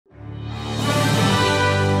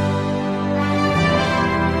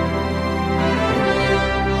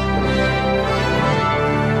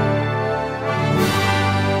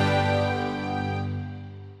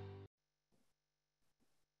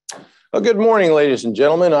Well, good morning, ladies and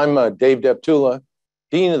gentlemen. I'm Dave Deptula,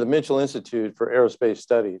 Dean of the Mitchell Institute for Aerospace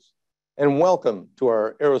Studies, and welcome to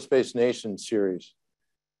our Aerospace Nation series.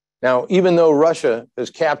 Now, even though Russia has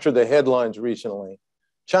captured the headlines recently,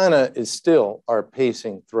 China is still our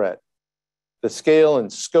pacing threat. The scale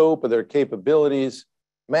and scope of their capabilities,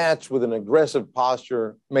 matched with an aggressive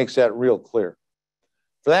posture, makes that real clear.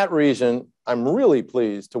 For that reason, I'm really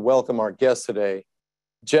pleased to welcome our guest today,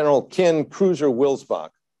 General Ken Cruiser Wilsbach.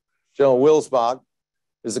 General Wilsbach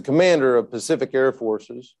is the commander of Pacific Air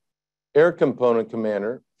Forces, Air Component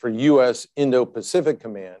Commander for U.S. Indo-Pacific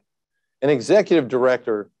Command, and Executive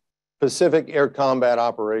Director, Pacific Air Combat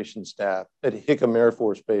Operations Staff at Hickam Air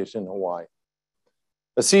Force Base in Hawaii.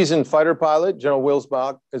 A seasoned fighter pilot, General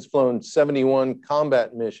Wilsbach has flown 71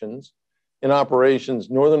 combat missions in operations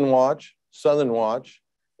Northern Watch, Southern Watch,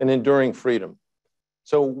 and Enduring Freedom.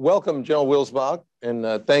 So welcome, General Wilsbach,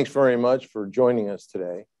 and thanks very much for joining us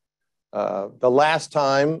today. The last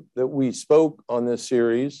time that we spoke on this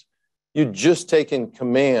series, you'd just taken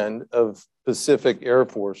command of Pacific Air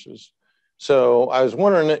Forces. So I was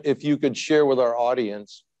wondering if you could share with our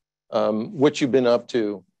audience what you've been up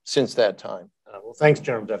to since that time. Well, thanks,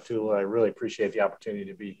 General Deptula. I really appreciate the opportunity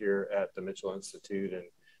to be here at the Mitchell Institute and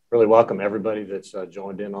really welcome everybody that's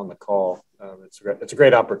joined in on the call. It's a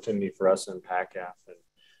great opportunity for us in PACAF.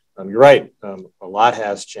 And you're right, a lot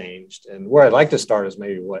has changed. And where I'd like to start is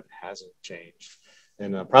maybe what hasn't changed.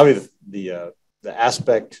 And probably the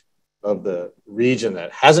aspect of the region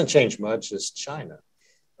that hasn't changed much is China.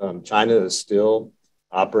 China is still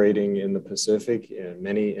operating in the Pacific in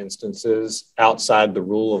many instances outside the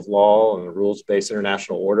rule of law and the rules-based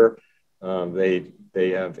international order. They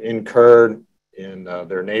have incurred in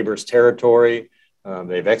their neighbors' territory.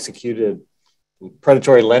 They've executed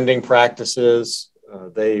predatory lending practices.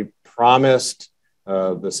 They promised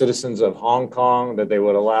the citizens of Hong Kong that they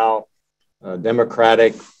would allow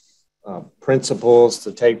democratic principles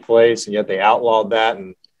to take place, and yet they outlawed that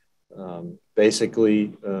and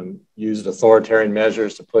basically used authoritarian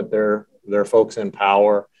measures to put their folks in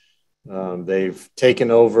power. They've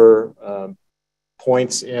taken over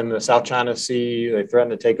points in the South China Sea. They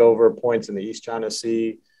threatened to take over points in the East China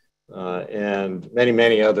Sea, and many,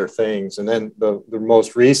 many other things. And then the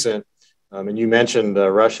most recent, and you mentioned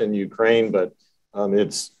Russia and Ukraine, but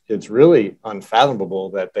it's really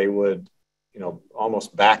unfathomable that they would,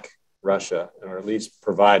 almost back Russia, or at least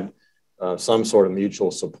provide some sort of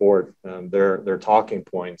mutual support. Their talking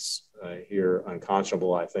points here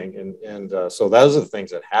unconscionable, I think, and so those are the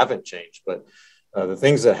things that haven't changed. But the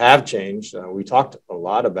things that have changed, we talked a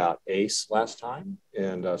lot about ACE last time,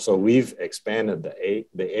 and so we've expanded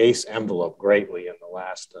the ACE envelope greatly in the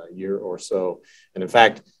last year or so. And in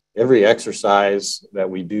fact, every exercise that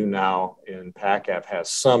we do now in PACAF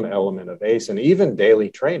has some element of ACE, and even daily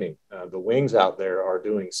training. The wings out there are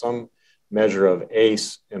doing some measure of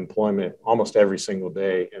ACE employment almost every single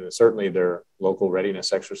day, and certainly their local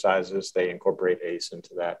readiness exercises, they incorporate ACE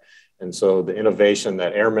into that. And so the innovation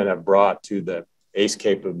that airmen have brought to the ACE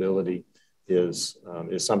capability is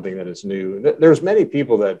something that is new. There's many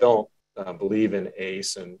people that don't believe in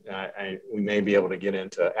ACE, and we may be able to get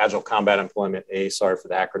into Agile Combat Employment, ACE, sorry for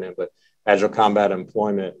the acronym, but Agile Combat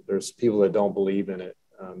Employment, there's people that don't believe in it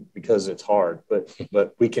because it's hard,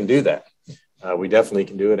 but we can do that. We definitely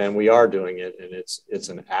can do it, and we are doing it, and it's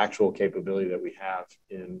an actual capability that we have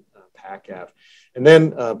in PACAF. And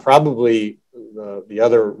then probably the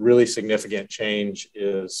other really significant change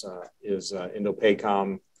is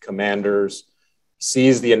Indo-PACOM commanders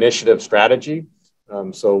seize the initiative strategy.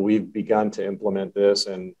 So we've begun to implement this,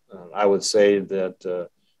 and I would say that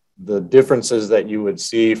the differences that you would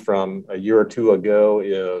see from a year or two ago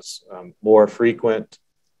is more frequent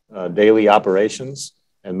daily operations,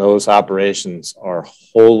 and those operations are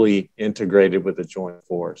wholly integrated with the joint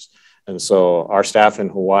force. And so our staff in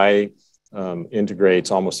Hawaii integrates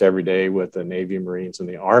almost every day with the Navy, Marines, and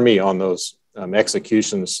the Army on those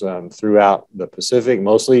executions throughout the Pacific,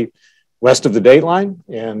 mostly west of the dateline,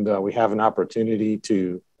 and we have an opportunity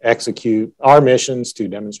to execute our missions to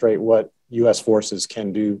demonstrate what U.S. forces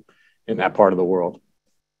can do in that part of the world.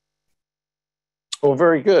 Well,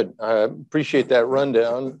 very good. I appreciate that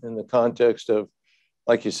rundown in the context of,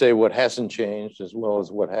 like you say, what hasn't changed as well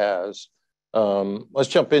as what has. Let's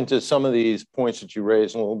jump into some of these points that you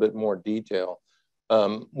raised in a little bit more detail.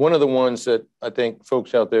 One of the ones that I think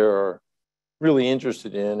folks out there are really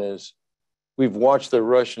interested in is we've watched the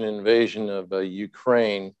Russian invasion of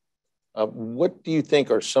Ukraine. What do you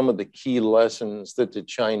think are some of the key lessons that the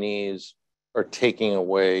Chinese are taking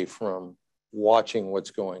away from watching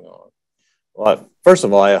what's going on? Well, first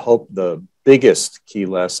of all, I hope the biggest key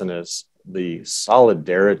lesson is the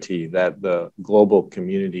solidarity that the global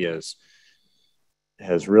community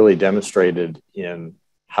has really demonstrated in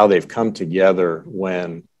how they've come together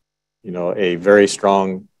when, you know, a very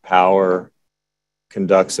strong power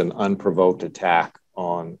conducts an unprovoked attack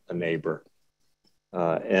on a neighbor.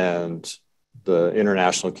 And the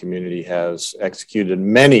international community has executed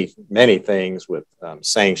many, many things with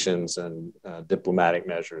sanctions and diplomatic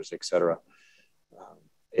measures, et cetera.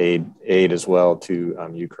 Aid as well to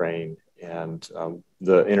Ukraine. And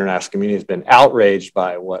the international community has been outraged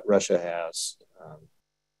by what Russia has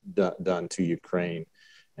done to Ukraine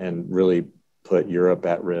and really put Europe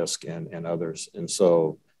at risk and others. And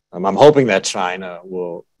so I'm hoping that China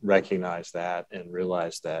will recognize that and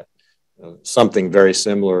realize that something very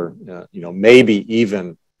similar, maybe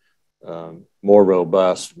even more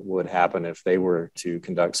robust would happen if they were to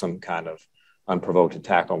conduct some kind of unprovoked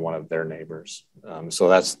attack on one of their neighbors. So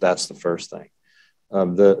that's the first thing.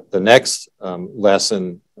 The next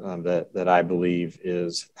lesson that I believe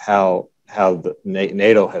is how the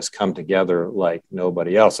NATO has come together like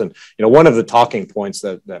nobody else. And, one of the talking points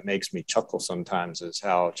that makes me chuckle sometimes is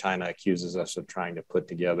how China accuses us of trying to put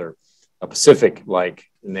together a Pacific-like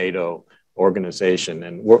NATO organization.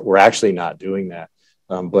 And we're actually not doing that.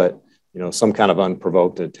 But, some kind of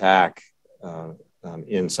unprovoked attack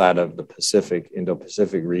inside of the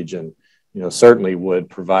Indo-Pacific region, certainly would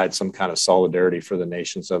provide some kind of solidarity for the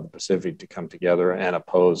nations of the Pacific to come together and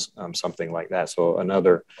oppose something like that. So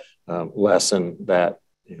another lesson that,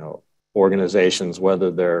 organizations,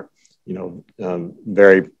 whether they're,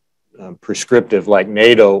 very prescriptive like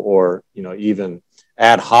NATO or, even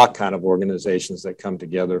ad hoc kind of organizations that come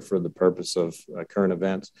together for the purpose of current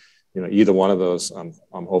events, either one of those, I'm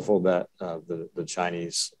hopeful that the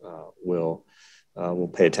Chinese will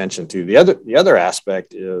pay attention to. The other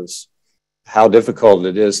aspect is how difficult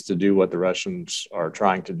it is to do what the Russians are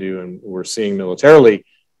trying to do, and we're seeing militarily,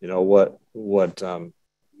 what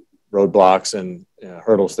roadblocks and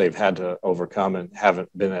hurdles they've had to overcome and haven't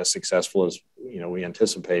been as successful as we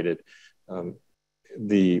anticipated.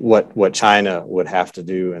 What China would have to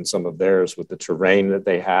do and some of theirs with the terrain that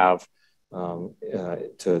they have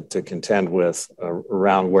to contend with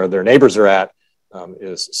around where their neighbors are at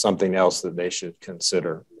is something else that they should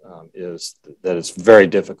consider. Is that it's very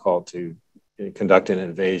difficult to conduct an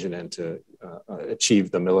invasion and to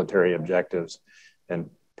achieve the military objectives, and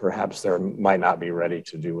perhaps they might not be ready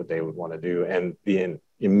to do what they would want to do, and the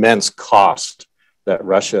immense cost that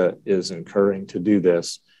Russia is incurring to do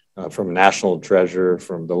this from national treasure,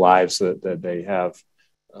 from the lives that they have.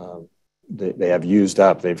 They have used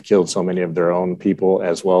up. They've killed so many of their own people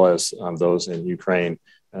as well as those in Ukraine.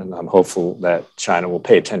 And I'm hopeful that China will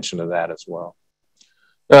pay attention to that as well.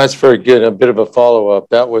 That's very good. A bit of a follow-up.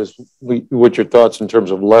 That was what your thoughts in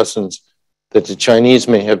terms of lessons that the Chinese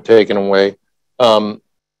may have taken away.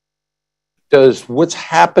 Does what's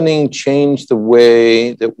happening change the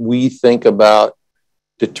way that we think about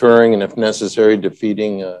deterring and, if necessary,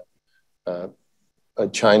 defeating a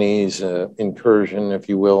Chinese incursion, if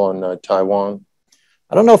you will, on Taiwan?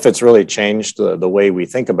 I don't know if it's really changed the way we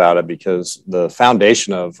think about it, because the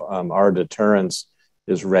foundation of our deterrence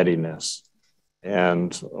is readiness.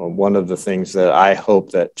 And one of the things that I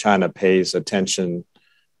hope that China pays attention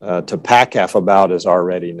to PACAF about is our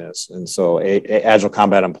readiness. And so agile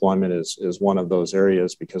combat employment is one of those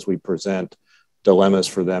areas, because we present dilemmas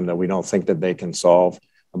for them that we don't think that they can solve.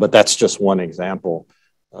 But that's just one example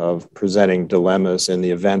of presenting dilemmas in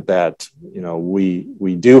the event that,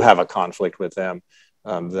 we do have a conflict with them,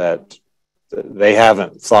 that they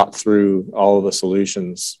haven't thought through all of the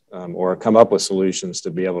solutions or come up with solutions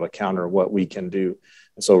to be able to counter what we can do.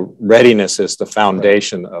 And so readiness is the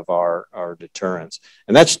foundation of our deterrence.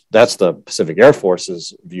 And that's the Pacific Air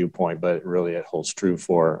Force's viewpoint, but really it holds true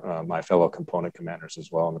for my fellow component commanders as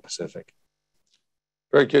well in the Pacific.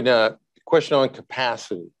 Very good. Question on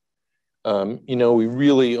capacity. We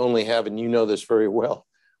really only have, and you know this very well,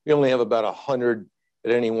 we only have about 100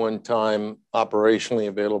 at any one time operationally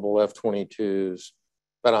available F-22s,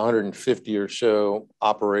 about 150 or so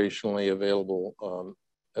operationally available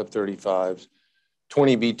F-35s,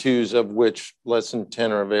 20 B-2s, of which less than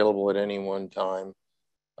 10 are available at any one time,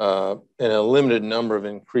 and a limited number of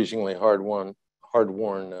increasingly hard-worn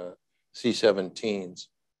C-17s.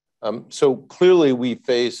 So clearly we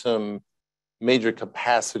face some major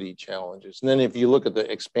capacity challenges. And then if you look at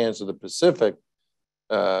the expanse of the Pacific,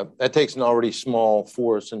 that takes an already small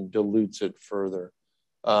force and dilutes it further.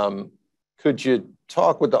 Could you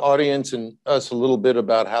talk with the audience and us a little bit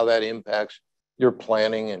about how that impacts your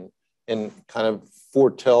planning and kind of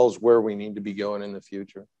foretells where we need to be going in the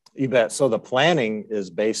future? You bet. So the planning is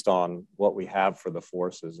based on what we have for the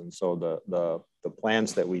forces. And so the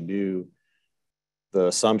plans that we do, the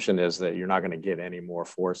assumption is that you're not going to get any more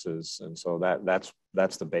forces. And so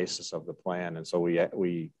that's the basis of the plan. And so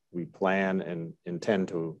we plan and intend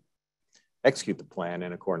to execute the plan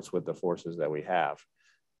in accordance with the forces that we have.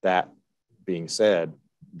 That being said,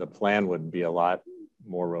 the plan would be a lot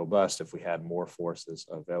more robust if we had more forces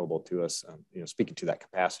available to us, speaking to that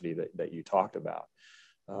capacity that you talked about.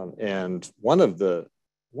 And one of the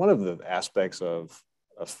aspects of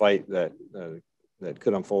a fight that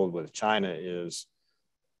could unfold with China is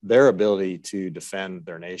their ability to defend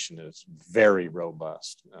their nation is very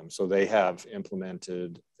robust. So they have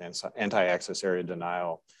implemented anti-access area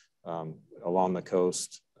denial along the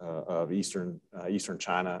coast of eastern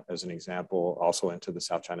China, as an example, also into the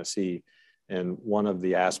South China Sea. And one of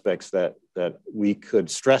the aspects that we could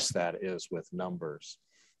stress that is with numbers,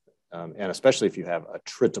 and especially if you have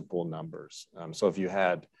attritable numbers. So if you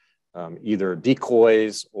had either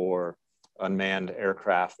decoys or unmanned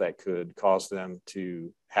aircraft that could cause them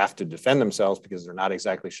to have to defend themselves because they're not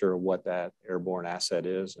exactly sure what that airborne asset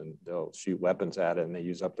is, and they'll shoot weapons at it and they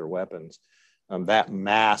use up their weapons. That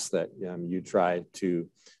mass that you try to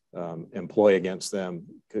employ against them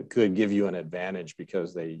could give you an advantage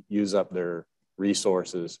because they use up their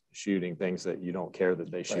resources shooting things that you don't care that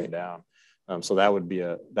they shoot down. So that would be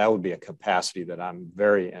a capacity that I'm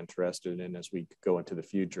very interested in as we go into the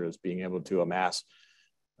future, is being able to amass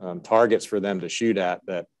targets for them to shoot at,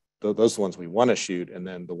 that those ones we want to shoot, and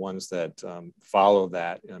then the ones that follow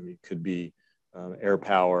that could be air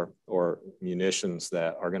power or munitions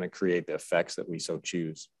that are going to create the effects that we so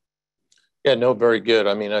choose. Yeah, no, very good.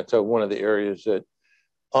 I mean, that's one of the areas that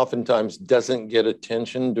oftentimes doesn't get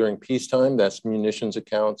attention during peacetime. That's munitions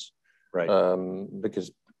accounts, right?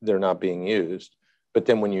 Because they're not being used. But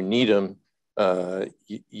then when you need them,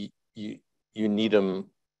 you need them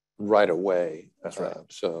right away. That's right.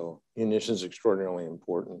 So munitions is extraordinarily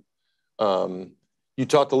important. You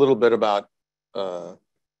talked a little bit about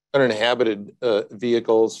uninhabited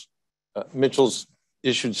vehicles. Mitchell's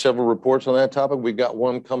issued several reports on that topic. We've got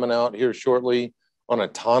one coming out here shortly on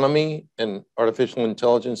autonomy and artificial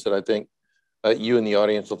intelligence that I think you and the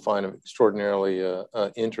audience will find extraordinarily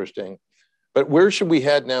interesting. But where should we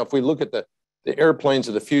head now? If we look at the airplanes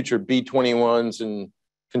of the future, B-21s and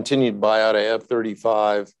continued buyout of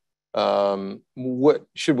F-35, what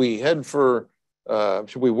should we head for?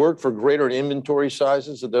 Should we work for greater inventory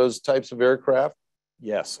sizes of those types of aircraft?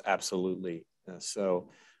 Yes, absolutely. So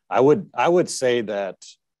I would say that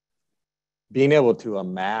being able to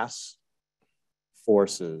amass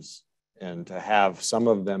forces and to have some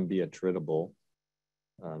of them be attritable,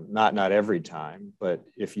 not every time, but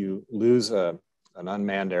if you lose an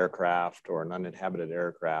unmanned aircraft or an uninhabited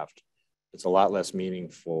aircraft, it's a lot less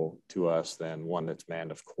meaningful to us than one that's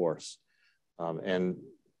manned, of course. And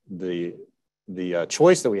the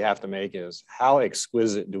choice that we have to make is, how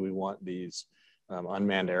exquisite do we want these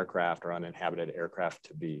unmanned aircraft or uninhabited aircraft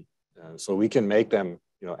to be? So we can make them,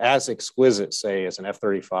 as exquisite, say, as an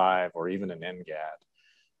F-35 or even an NGAD,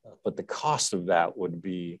 but the cost of that would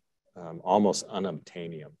be almost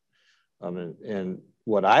unobtainium. And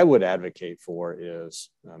what I would advocate for is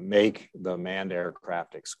make the manned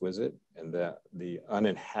aircraft exquisite, and the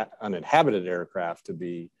uninhabited aircraft to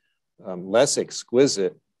be less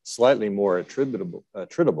exquisite, slightly more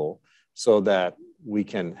attritable, so that we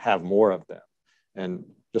can have more of them. And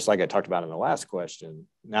just like I talked about in the last question,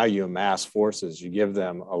 now you amass forces, you give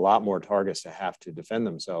them a lot more targets to have to defend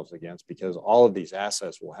themselves against, because all of these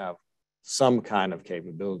assets will have some kind of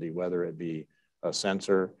capability, whether it be a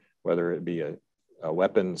sensor, whether it be a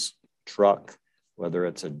weapons truck, whether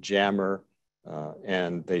it's a jammer,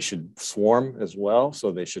 and they should swarm as well.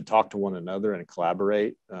 So they should talk to one another and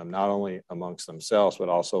collaborate, not only amongst themselves, but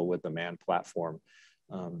also with the manned platform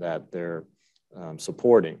that they're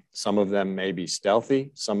supporting. Some of them may be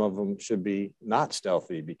stealthy. Some of them should be not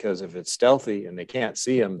stealthy, because if it's stealthy and they can't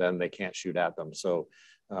see them, then they can't shoot at them. So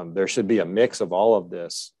there should be a mix of all of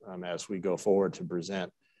this as we go forward to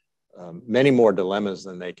present many more dilemmas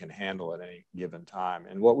than they can handle at any given time.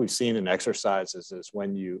 And what we've seen in exercises is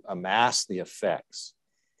when you amass the effects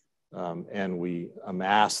and we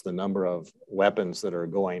amass the number of weapons that are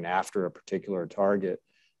going after a particular target,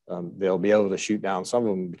 they'll be able to shoot down some of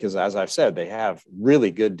them, because, as I've said, they have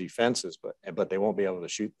really good defenses, but they won't be able to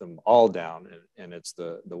shoot them all down. And it's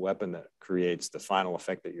the weapon that creates the final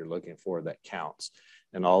effect that you're looking for that counts.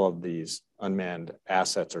 And all of these unmanned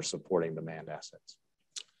assets are supporting the manned assets.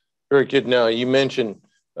 Very good. Now, you mentioned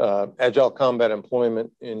agile combat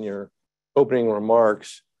employment in your opening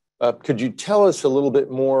remarks. Could you tell us a little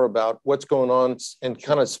bit more about what's going on and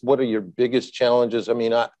kind of what are your biggest challenges? I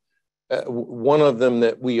mean, one of them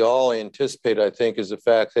that we all anticipate, I think, is the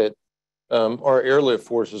fact that our airlift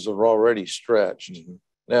forces are already stretched. Mm-hmm.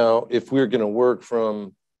 Now, if we're going to work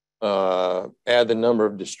from add the number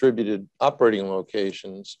of distributed operating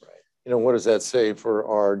locations, right, what does that say for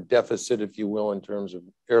our deficit, if you will, in terms of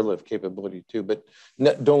airlift capability too? But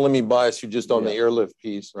don't let me bias you just on the airlift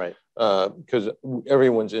piece, right? Because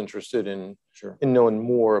everyone's interested in knowing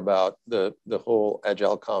more about the whole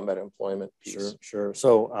agile combat employment piece. Sure.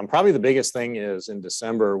 So probably the biggest thing is in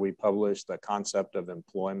December, we published the concept of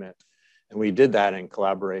employment. And we did that in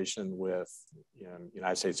collaboration with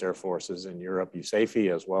United States Air Forces in Europe, USAFE,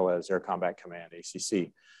 as well as Air Combat Command,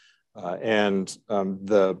 ACC.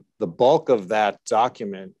 The bulk of that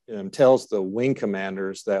document tells the wing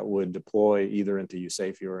commanders that would deploy either into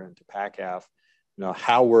USAFE or into PACAF,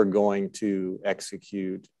 how we're going to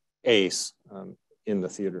execute ACE in the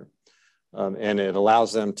theater. And it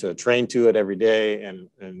allows them to train to it every day,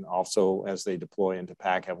 and also as they deploy into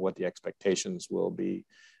PACAF, what the expectations will be.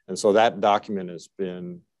 And so that document has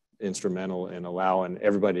been instrumental in allowing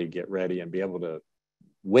everybody to get ready and be able to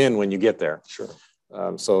win when you get there. Sure.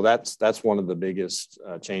 So that's one of the biggest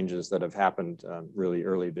changes that have happened really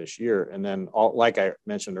early this year. And then, like I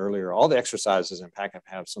mentioned earlier, all the exercises in PACAF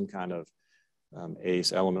have some kind of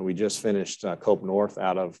ACE element. We just finished Cope North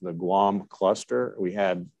out of the Guam cluster. We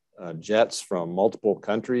had jets from multiple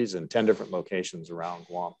countries and 10 different locations around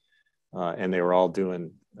Guam. And they were all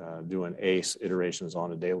doing ACE iterations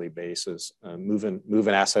on a daily basis, moving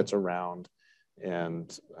assets around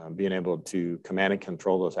and being able to command and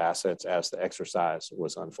control those assets as the exercise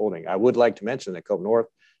was unfolding. I would like to mention that Cope North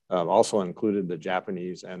also included the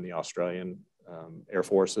Japanese and the Australian Air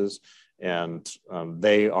Forces, and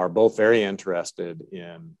they are both very interested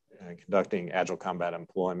in conducting agile combat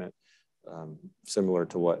employment, similar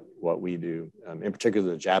to what we do. In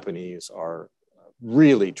particular, the Japanese are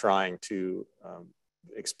really trying to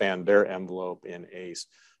expand their envelope in ACE,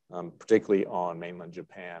 particularly on mainland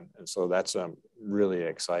Japan. And so that's really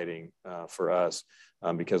exciting for us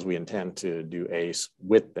because we intend to do ACE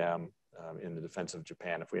with them in the defense of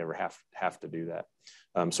Japan if we ever have to do that.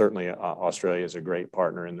 Certainly, Australia is a great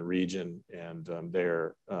partner in the region, and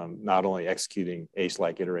they're not only executing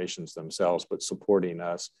ACE-like iterations themselves, but supporting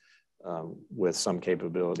us with some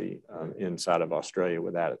capability inside of Australia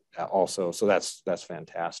with that also. So that's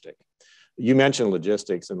fantastic. You mentioned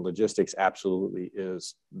logistics, and logistics absolutely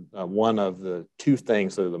is one of the two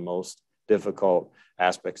things that are the most difficult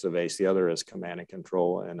aspects of ACE. The other is command and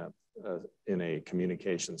control in a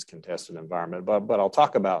communications contested environment. But I'll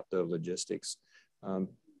talk about the logistics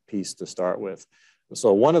piece to start with.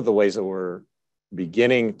 So one of the ways that we're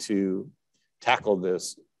beginning to tackle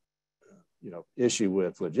this issue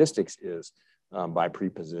with logistics is by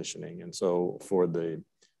pre-positioning. And so for the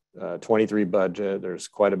 23 budget, there's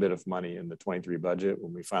quite a bit of money in the 23 budget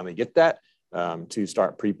when we finally get that to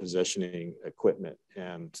start pre-positioning equipment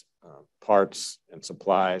and parts and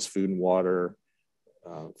supplies, food and water,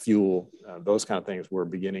 fuel, those kind of things. We're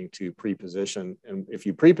beginning to pre-position. And if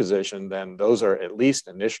you pre-position, then those are at least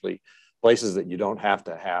initially places that you don't have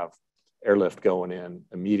to have airlift going in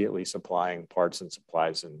immediately supplying parts and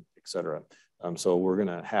supplies and et cetera. So we're going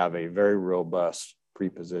to have a very robust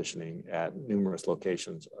pre-positioning at numerous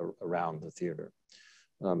locations around the theater.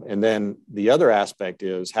 And then the other aspect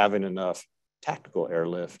is having enough tactical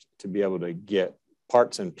airlift to be able to get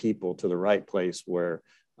parts and people to the right place where,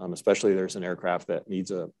 especially there's an aircraft that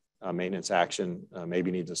needs a maintenance action,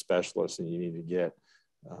 maybe needs a specialist, and you need to get,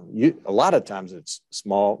 a lot of times it's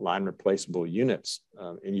small line replaceable units,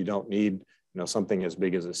 and you don't need something as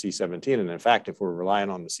big as a C-17. And in fact, if we're relying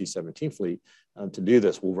on the C-17 fleet to do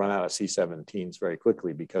this, we'll run out of C-17s very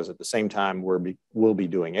quickly, because at the same time we'll be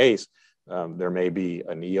doing ACE, there may be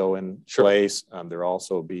a NEO in place. There'll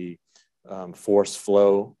also be force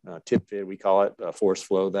flow, tip fid, we call it, force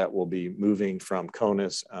flow that will be moving from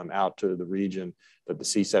CONUS out to the region that the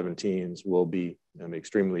C-17s will be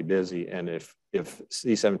extremely busy. And if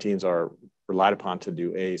C-17s are relied upon to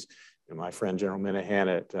do ACE, my friend General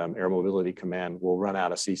Minahan at Air Mobility Command will run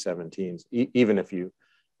out of C-17s, even if you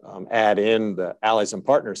add in the allies and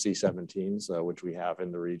partners C-17s, which we have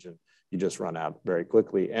in the region. You just run out very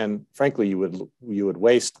quickly. And frankly, you would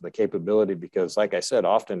waste the capability because, like I said,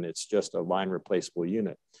 often it's just a line replaceable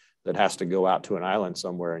unit that has to go out to an island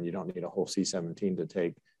somewhere, and you don't need a whole C-17 to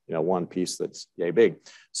take one piece that's yay big.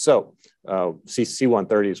 So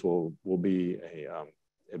C-130s will be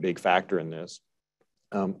a big factor in this.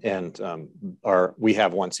 We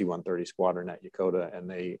have one C-130 squadron at Yokota, and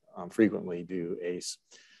they frequently do ACE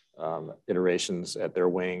iterations at their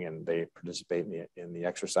wing, and they participate in the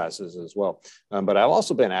exercises as well. But I've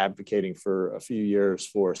also been advocating for a few years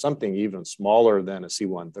for something even smaller than a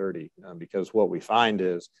C-130, because what we find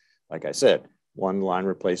is, like I said, one line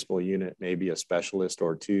replaceable unit, maybe a specialist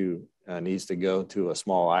or two, needs to go to a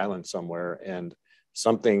small island somewhere, and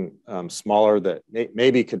something smaller that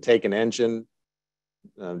maybe could take an engine,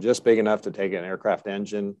 just big enough to take an aircraft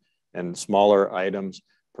engine, and smaller items.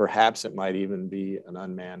 Perhaps it might even be an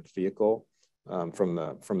unmanned vehicle from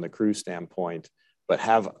the crew standpoint, but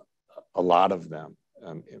have a lot of them.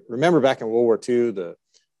 Remember back in World War II, the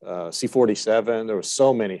C-47, there was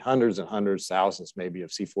so many, hundreds and hundreds, thousands maybe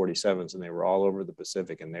of C-47s, and they were all over the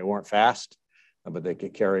Pacific, and they weren't fast, but they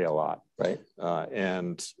could carry a lot. Right.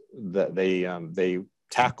 And they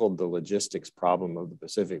tackled the logistics problem of the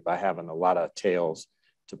Pacific by having a lot of tails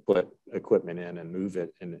to put equipment in and move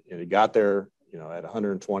it. And it got there, at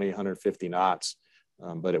 120, 150 knots,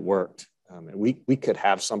 but it worked. And we could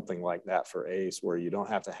have something like that for ACE, where you don't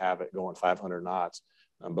have to have it going 500 knots,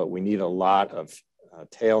 but we need a lot of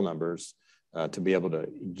tail numbers to be able to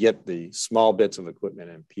get the small bits of equipment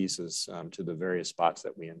and pieces to the various spots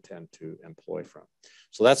that we intend to employ from.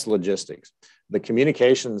 So that's logistics. The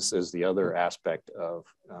communications is the other aspect of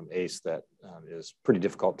ACE that is pretty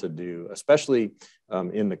difficult to do, especially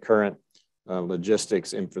in the current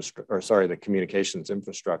logistics infrastructure, the communications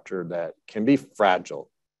infrastructure that can be fragile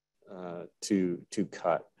to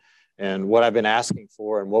cut. And what I've been asking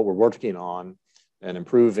for and what we're working on and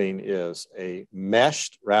improving is a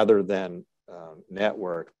meshed rather than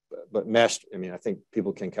network, but meshed. I mean, I think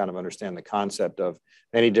people can kind of understand the concept of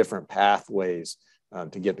many different pathways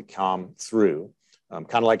to get the comm through.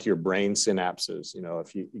 Kind of like your brain synapses.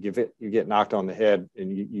 If you get knocked on the head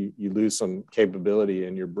and you lose some capability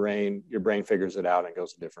in your brain figures it out and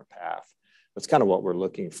goes a different path. That's kind of what we're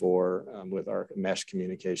looking for with our mesh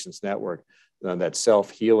communications network. That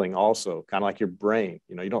self-healing also, kind of like your brain.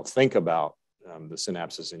 You don't think about the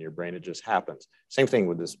synapses in your brain, it just happens. Same thing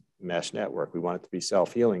with this mesh network. We want it to be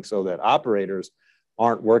self-healing so that operators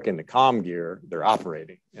aren't working the comm gear, they're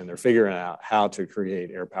operating, and they're figuring out how to create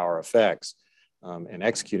air power effects and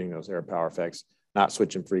executing those air power effects, not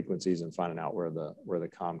switching frequencies and finding out where the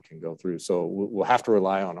comm can go through. So we'll have to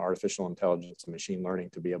rely on artificial intelligence and machine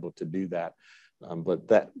learning to be able to do that. But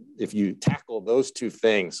that if you tackle those two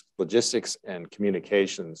things, logistics and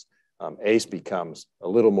communications, ACE becomes a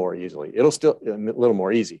little more easily. It'll still a little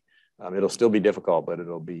more easy. It'll still be difficult, but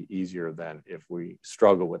it'll be easier than if we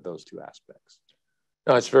struggle with those two aspects.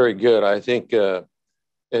 No, it's very good. I think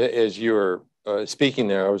as you were speaking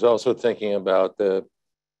there, I was also thinking about the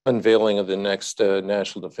unveiling of the next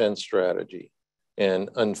national defense strategy. And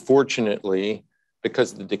unfortunately,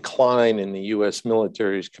 because of the decline in the U.S.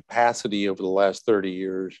 military's capacity over the last 30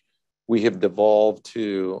 years, we have devolved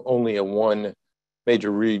to only a one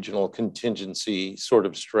major regional contingency sort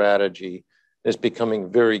of strategy. It's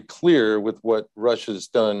becoming very clear with what Russia's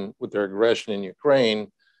done with their aggression in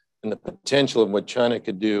Ukraine and the potential of what China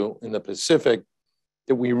could do in the Pacific,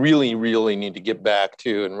 that we really, really need to get back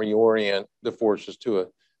to and reorient the forces to a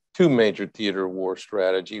two major theater war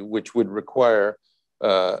strategy, which would require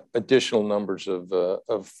additional numbers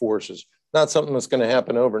of forces. Not something that's going to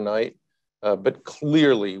happen overnight, but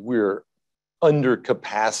clearly we're under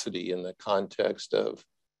capacity in the context of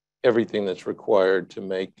everything that's required to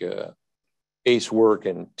make ACE work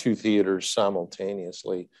in two theaters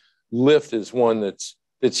simultaneously. Lift is one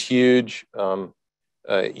that's huge.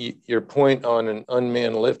 Your point on an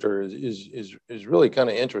unmanned lifter is really kind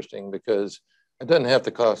of interesting, because it doesn't have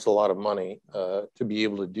to cost a lot of money to be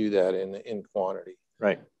able to do that in quantity.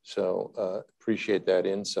 Right. So appreciate that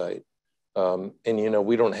insight. And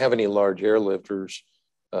we don't have any large airlifters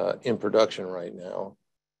in production right now.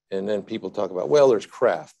 And then people talk about, well, there's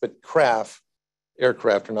craft, but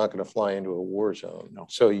aircraft are not going to fly into a war zone. No.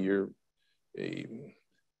 So you're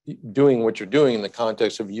doing what you're doing in the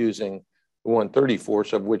context of using the 130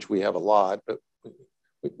 force, of which we have a lot, but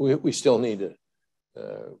we still need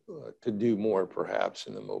to do more perhaps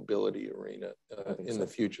in the mobility arena in the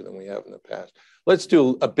future than we have in the past. Let's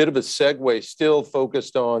do a bit of a segue, still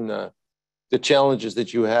focused on the challenges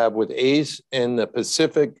that you have with ACE and the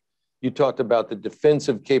Pacific. You talked about the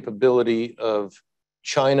defensive capability of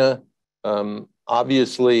China.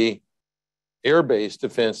 Obviously, air-based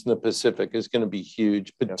defense in the Pacific is going to be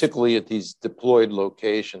huge, particularly at these deployed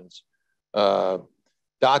locations.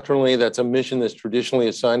 Doctrinally, that's a mission that's traditionally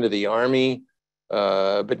assigned to the Army,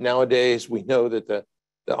 but nowadays we know that the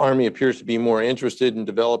Army appears to be more interested in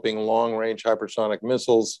developing long-range hypersonic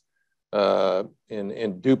missiles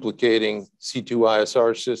and duplicating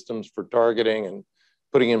C2ISR systems for targeting and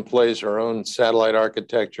putting in place our own satellite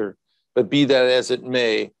architecture. But be that as it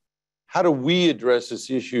may, how do we address this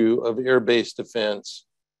issue of air-based defense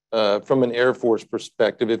from an Air Force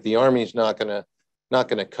perspective? If the Army's not going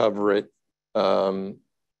to cover it,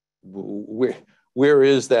 where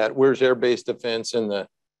is that? Where's air-based defense in the?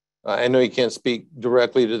 I know you can't speak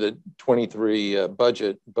directly to the 23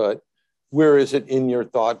 budget, but where is it in your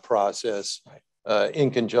thought process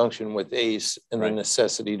in conjunction with ACE and the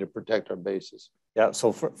necessity to protect our bases? Yeah.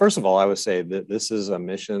 So first of all, I would say that this is a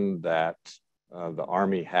mission that the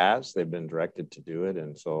Army has. They've been directed to do it,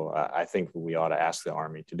 and so I think we ought to ask the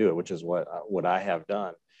Army to do it, which is what I have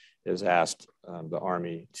done, is asked the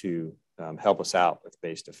Army to help us out with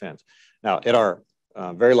base defense. Now, at our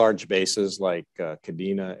very large bases like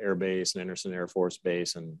Kadena Air Base and Anderson Air Force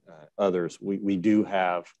Base and others, we do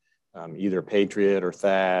have either Patriot or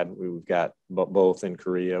THAAD. We've got both in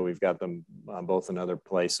Korea. We've got them both in other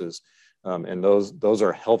places. And those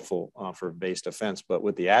are helpful for base defense. But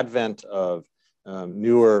with the advent of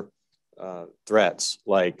newer threats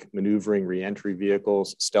like maneuvering reentry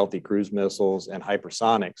vehicles, stealthy cruise missiles, and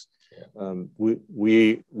hypersonics,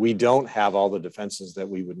 we don't have all the defenses that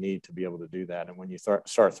we would need to be able to do that. And when you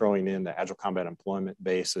start throwing in the agile combat employment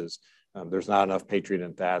bases, there's not enough Patriot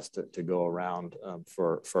and THAADs to go around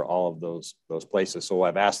for all of those places. So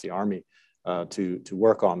I've asked the Army to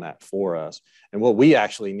work on that for us. And what we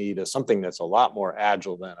actually need is something that's a lot more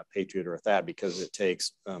agile than a Patriot or a THAAD, because it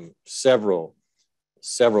takes several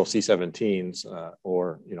C-17s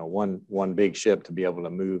or one big ship to be able to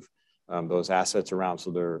move those assets around.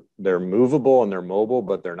 So they're movable and they're mobile,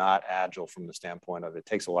 but they're not agile from the standpoint of it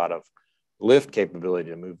takes a lot of lift capability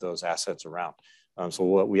to move those assets around. So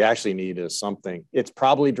what we actually need is something, it's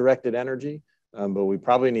probably directed energy, but we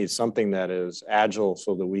probably need something that is agile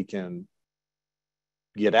so that we can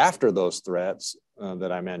get after those threats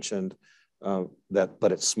that I mentioned,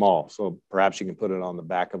 but it's small. So perhaps you can put it on the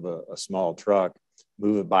back of a small truck,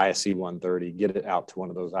 move it by a C-130, get it out to one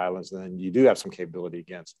of those islands. And then you do have some capability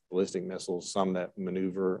against ballistic missiles, some that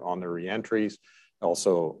maneuver on their reentries,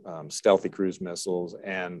 also stealthy cruise missiles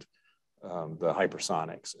and the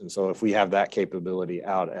hypersonics. And so if we have that capability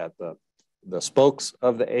out at the spokes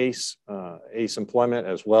of the ACE employment,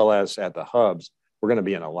 as well as at the hubs, we're going to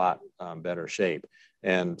be in a lot better shape.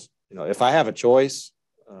 And, if I have a choice,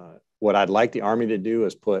 what I'd like the Army to do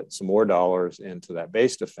is put some more dollars into that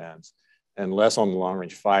base defense and less on the long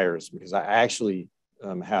range fires, because I actually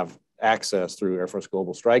have access through Air Force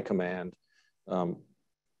Global Strike Command.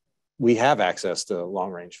 We have access to long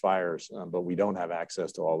range fires, but we don't have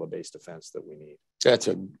access to all the base defense that we need. That's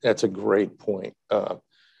a great point.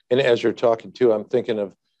 And as you're talking too, I'm thinking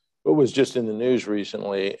of what was just in the news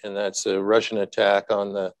recently, and that's a Russian attack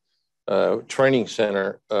on the training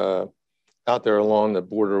center out there along the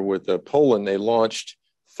border with Poland. They launched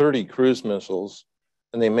 30 cruise missiles,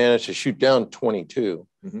 and they managed to shoot down 22,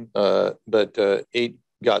 but 8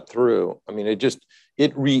 got through. I mean,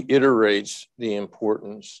 it reiterates the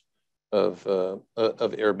importance of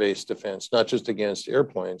air-based defense, not just against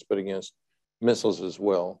airplanes, but against missiles as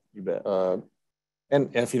well. You bet. And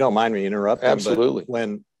if you don't mind me interrupting, absolutely.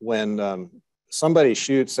 When somebody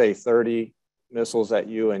shoots, say, 30 missiles at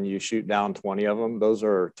you and you shoot down 20 of them, those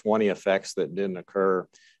are 20 effects that didn't occur.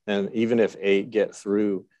 And even if 8 get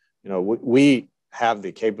through, we have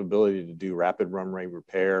the capability to do rapid run rate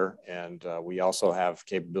repair, and we also have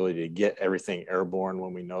capability to get everything airborne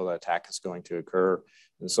when we know the attack is going to occur.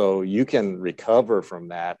 And so you can recover from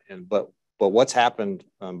that. But what's happened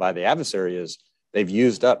by the adversary is they've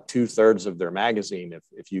used up 2/3 of their magazine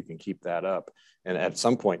if you can keep that up. And at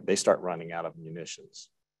some point, they start running out of munitions.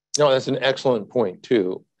 No, that's an excellent point,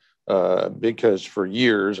 too, because for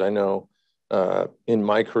years, I know in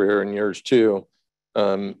my career and yours, too,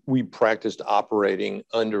 we practiced operating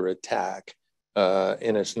under attack.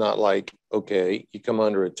 And it's not like, okay, you come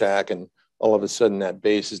under attack and all of a sudden that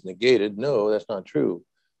base is negated. No, that's not true.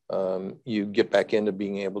 You get back into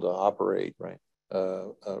being able to operate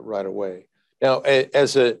right away. Now,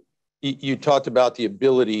 you talked about the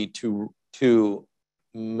ability to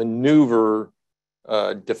maneuver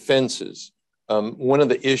defenses. One of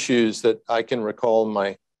the issues that I can recall in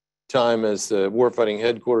my time as the warfighting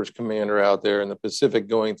headquarters commander out there in the Pacific,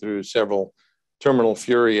 going through several Terminal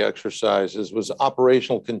Fury exercises, was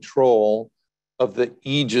operational control of the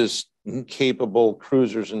Aegis capable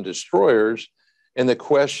cruisers and destroyers, and the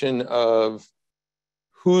question of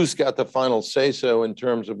who's got the final say-so in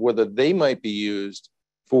terms of whether they might be used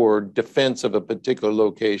for defense of a particular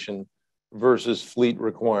location versus fleet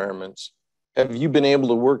requirements. Have you been able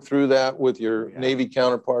to work through that with your Navy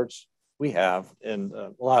counterparts? We have, and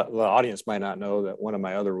a lot of the audience might not know that one of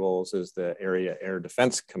my other roles is the Area Air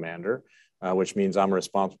Defense Commander, which means I'm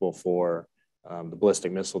responsible for the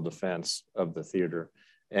ballistic missile defense of the theater.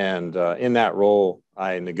 And in that role,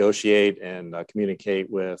 I negotiate and communicate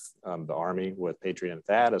with the Army, with Patriot and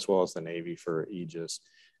THAAD, as well as the Navy for Aegis.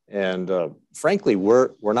 And frankly,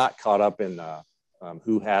 we're not caught up in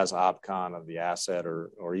who has OPCON of the asset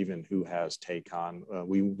or even who has TACON.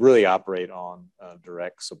 We really operate on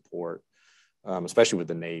direct support, especially with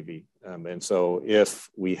the Navy. And so if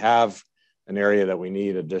we have an area that we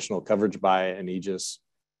need additional coverage by an Aegis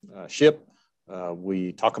ship,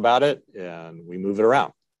 we talk about it and we move it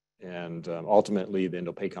around. And ultimately, the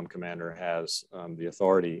Indo-Pacific Commander has the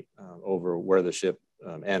authority over where the ship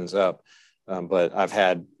ends up. But I've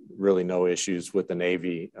had really no issues with the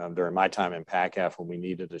Navy during my time in PACAF when we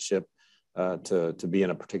needed a ship to be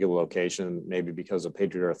in a particular location, maybe because a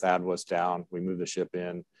Patriot or THAAD was down, we moved the ship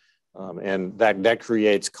in. And that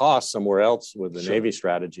creates costs somewhere else with the Navy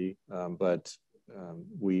strategy. But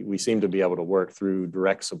we seem to be able to work through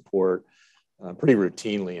direct support pretty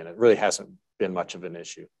routinely, and it really hasn't been much of an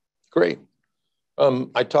issue. Great.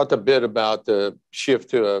 I talked a bit about the shift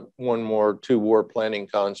to a one more two war planning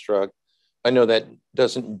construct. I know that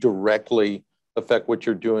doesn't directly affect what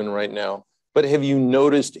you're doing right now, but have you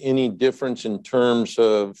noticed any difference in terms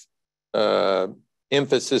of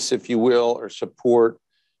emphasis, if you will, or support,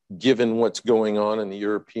 given what's going on in the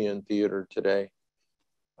European theater today?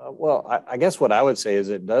 Well, I guess what I would say is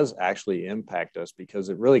it does actually impact us, because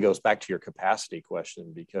it really goes back to your capacity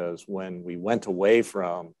question, because when we went away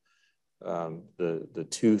from the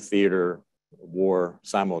two theater war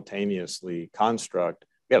simultaneously construct,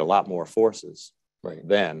 we had a lot more forces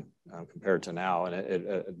then compared to now, and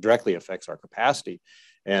it directly affects our capacity.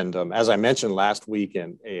 And as I mentioned last week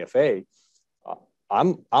in AFA,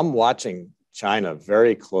 I'm watching China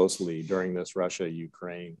very closely during this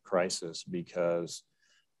Russia-Ukraine crisis, because,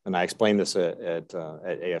 and I explained this at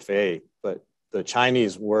AFA, but the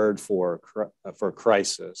Chinese word for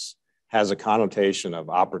crisis has a connotation of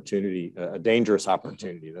opportunity, a dangerous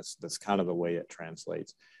opportunity. That's kind of the way it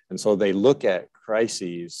translates. And so they look at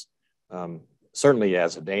crises certainly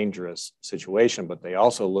as a dangerous situation, but they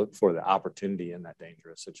also look for the opportunity in that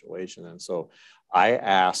dangerous situation. And so I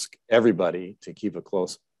ask everybody to keep a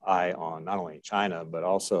close eye on not only China, but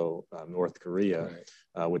also North Korea,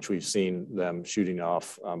 which we've seen them shooting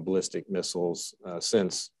off ballistic missiles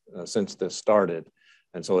since this started.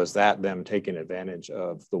 And so is that them taking advantage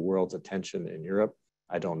of the world's attention in Europe?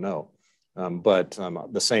 I don't know. But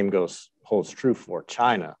the same holds true for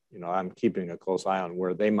China. You know, I'm keeping a close eye on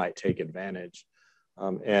where they might take advantage.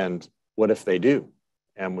 And what if they do?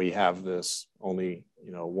 And we have this only,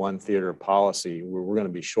 one theater policy where we're going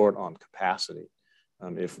to be short on capacity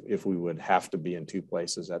if we would have to be in two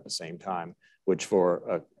places at the same time, which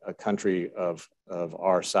for a country of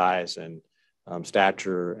our size and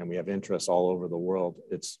stature, and we have interests all over the world,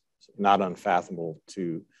 it's not unfathomable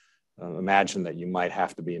to imagine that you might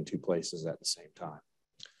have to be in two places at the same time.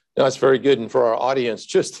 No, that's very good. And for our audience,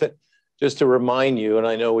 just to remind you, and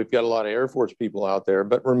I know we've got a lot of Air Force people out there,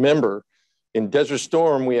 but remember, in Desert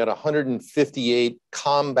Storm, we had 158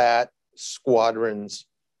 combat squadrons,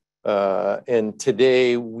 and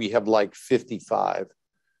today we have like 55.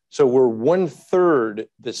 So we're 1/3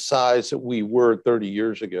 the size that we were 30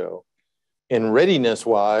 years ago. And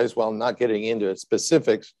readiness-wise, while not getting into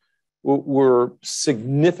specifics, we're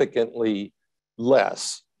significantly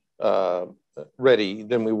less ready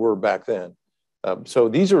than we were back then. So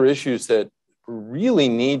these are issues that really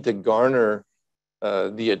need to garner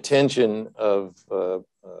the attention of the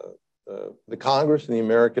Congress and the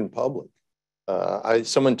American public.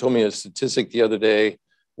 Someone told me a statistic the other day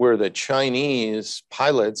where the Chinese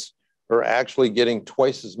pilots are actually getting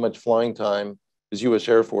twice as much flying time as U.S.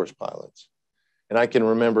 Air Force pilots. And I can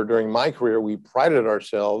remember during my career, we prided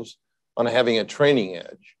ourselves on having a training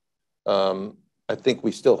edge. I think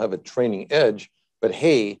we still have a training edge, but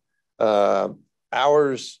hey,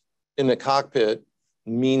 hours in the cockpit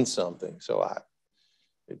means something. So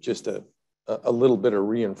it's just a little bit of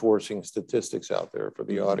reinforcing statistics out there for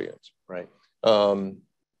the audience. Right.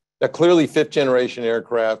 Now, clearly, fifth generation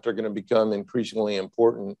aircraft are going to become increasingly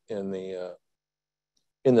important in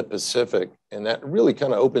the Pacific, and that really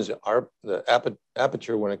kind of opens the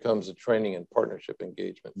aperture when it comes to training and partnership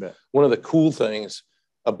engagement. Yeah. One of the cool things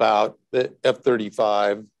about the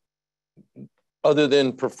F-35, other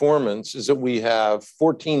than performance, is that we have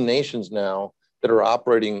 14 nations now that are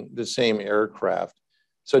operating the same aircraft.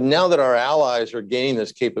 So now that our allies are gaining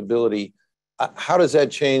this capability, how does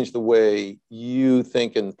that change the way you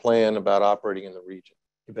think and plan about operating in the region?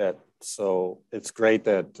 You bet. So it's great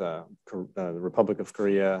that the Republic of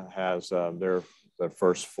Korea has their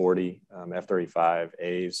first 40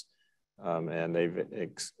 F-35As, and they've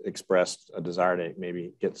expressed a desire to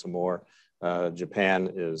maybe get some more.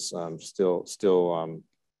 Japan is still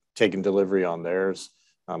taking delivery on theirs.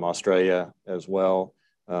 Australia as well,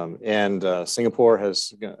 and Singapore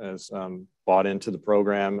has bought into the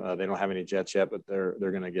program. They don't have any jets yet, but they're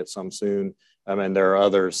going to get some soon. And there are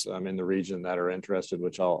others in the region that are interested,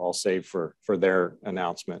 which I'll save for their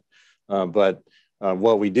announcement. But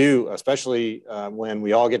what we do, especially when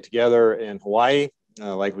we all get together in Hawaii,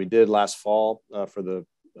 like we did last fall for the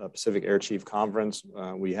Pacific Air Chief Conference,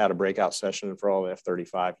 we had a breakout session for all the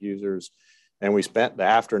F-35 users, and we spent the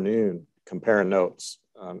afternoon comparing notes.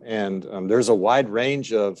 There's a wide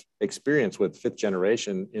range of experience with fifth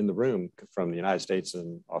generation in the room from the United States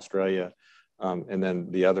and Australia, and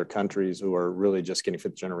then the other countries who are really just getting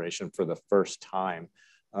fifth generation for the first time,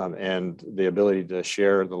 and the ability to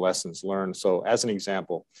share the lessons learned. So as an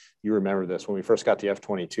example, you remember this, when we first got the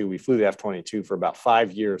F-22, we flew the F-22 for about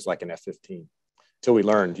 5 years like an F-15, till we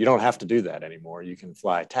learned you don't have to do that anymore. You can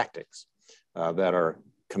fly tactics that are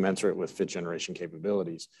commensurate with fifth generation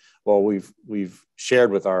capabilities. Well, we've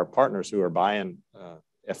shared with our partners who are buying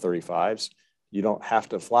F-35s, you don't have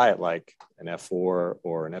to fly it like an F-4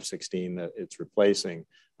 or an F-16 that it's replacing,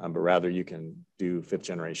 but rather you can do fifth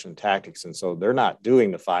generation tactics. And so they're not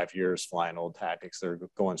doing the 5 years flying old tactics, they're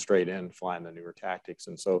going straight in flying the newer tactics.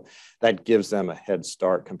 And so that gives them a head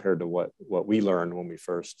start compared to what we learned when we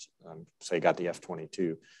first, say, got the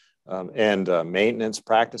F-22. Maintenance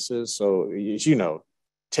practices. So as you know,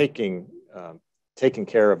 taking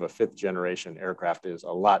care of a fifth generation aircraft is a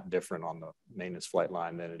lot different on the maintenance flight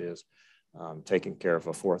line than it is taking care of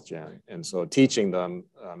a fourth gen. And so teaching them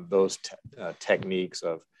those techniques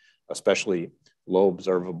of especially low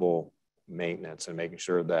observable maintenance and making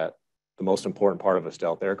sure that the most important part of a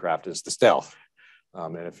stealth aircraft is the stealth.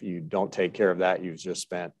 And if you don't take care of that, you've just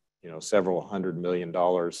spent several $100 million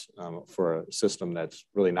for a system that's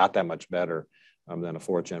really not that much better than a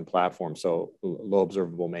fourth gen platform. So low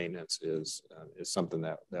observable maintenance is something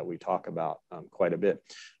that we talk about quite a bit.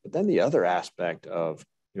 But then the other aspect of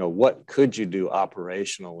what could you do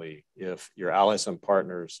operationally if your allies and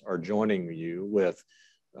partners are joining you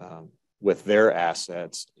with their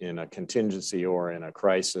assets in a contingency or in a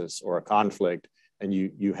crisis or a conflict, and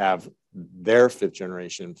you have their fifth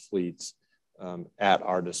generation fleets at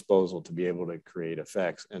our disposal to be able to create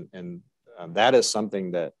effects. And that is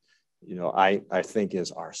something that I think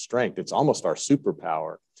is our strength. It's almost our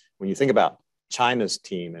superpower. When you think about China's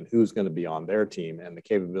team and who's going to be on their team and the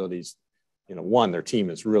capabilities, one, their team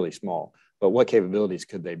is really small, but what capabilities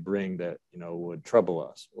could they bring that, would trouble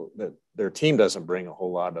us? Well, that their team doesn't bring a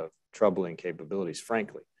whole lot of troubling capabilities,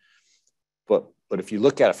 frankly. But if you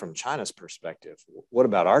look at it from China's perspective, what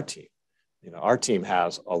about our team? Our team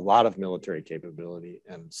has a lot of military capability,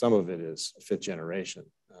 and some of it is fifth generation,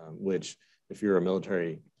 which if you're a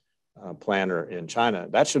military planner in China,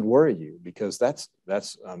 that should worry you, because that's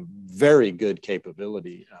very good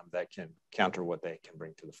capability that can counter what they can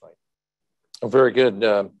bring to the fight. Oh, very good.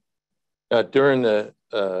 During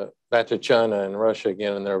back to China and Russia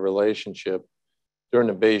again and their relationship, during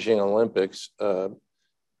the Beijing Olympics,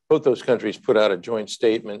 both those countries put out a joint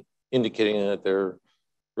statement indicating that they're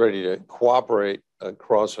ready to cooperate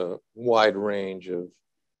across a wide range of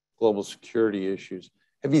global security issues.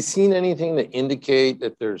 Have you seen anything to indicate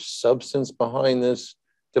that there's substance behind this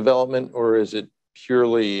development, or is it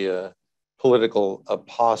purely political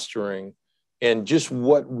posturing? And just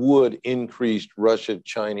what would increased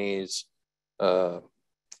Russia-Chinese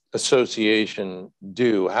association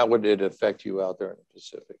do? How would it affect you out there in the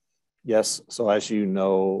Pacific? Yes. So as you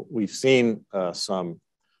know, we've seen some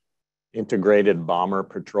integrated bomber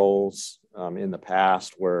patrols in the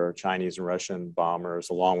past where Chinese and Russian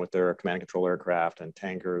bombers, along with their command and control aircraft and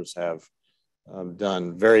tankers, have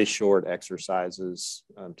done very short exercises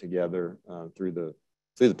together through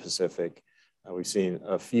the Pacific. We've seen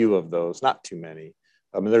a few of those, not too many.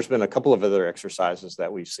 There's been a couple of other exercises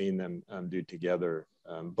that we've seen them do together,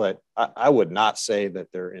 but I would not say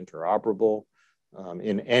that they're interoperable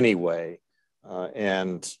in any way,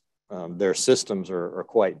 and their systems are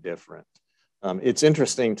quite different. It's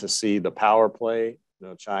interesting to see the power play.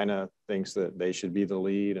 China thinks that they should be the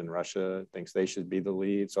lead, and Russia thinks they should be the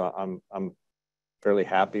lead. So I'm fairly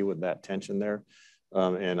happy with that tension there.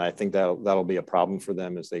 And I think that'll be a problem for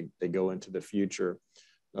them as they go into the future.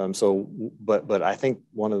 But I think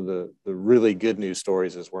one of the really good news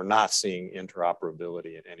stories is we're not seeing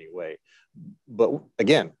interoperability in any way. But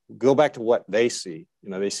again, go back to what they see.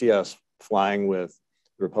 They see us flying with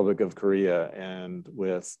Republic of Korea and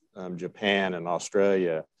with Japan and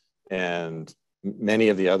Australia and many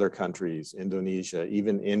of the other countries, Indonesia,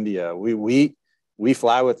 even India. We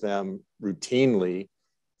fly with them routinely.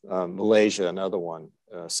 Malaysia, another one,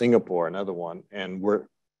 Singapore, another one, and we're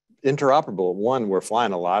interoperable. One, we're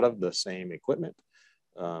flying a lot of the same equipment.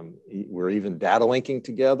 We're even data linking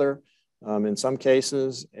together in some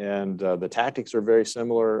cases, and the tactics are very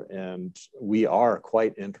similar, and we are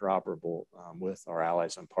quite interoperable with our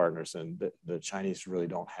allies and partners, and the Chinese really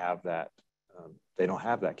don't have that. They don't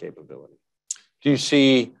have that capability. Do you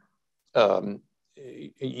see,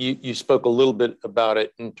 you spoke a little bit about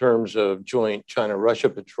it in terms of joint China-Russia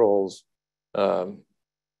patrols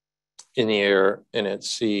in the air and at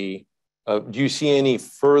sea. Do you see any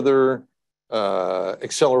further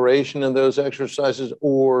acceleration of those exercises,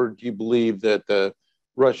 or do you believe that the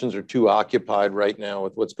Russians are too occupied right now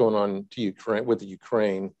with what's going on to Ukraine, with the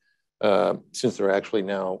Ukraine, since they're actually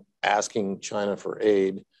now asking China for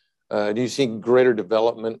aid? Do you see greater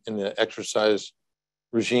development in the exercise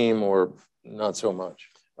regime, or not so much?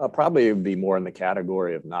 Probably it would be more in the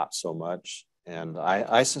category of not so much. And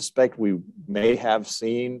I suspect we may have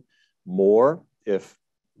seen more if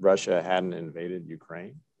Russia hadn't invaded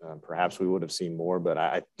Ukraine. Perhaps we would have seen more, but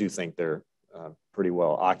I do think they're pretty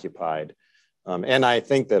well occupied. And I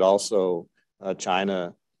think that also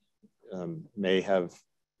China may have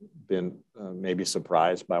been maybe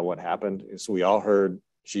surprised by what happened. So we all heard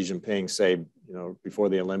Xi Jinping say, before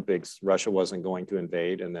the Olympics, Russia wasn't going to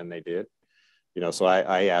invade, and then they did. So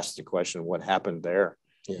I asked the question, what happened there?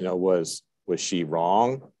 Yeah. Was Xi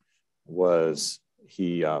wrong? Was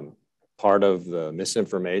he part of the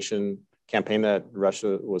misinformation campaign that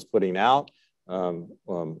Russia was putting out?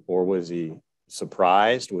 Or was he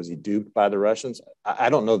surprised? Was he duped by the Russians? I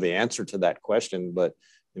don't know the answer to that question, but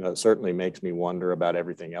it certainly makes me wonder about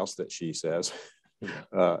everything else that Xi says.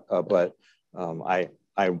 But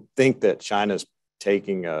I think that China's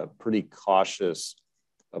taking a pretty cautious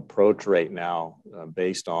approach right now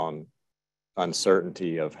based on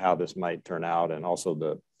uncertainty of how this might turn out, and also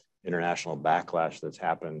the international backlash that's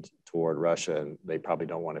happened toward Russia, and they probably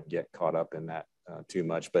don't want to get caught up in that too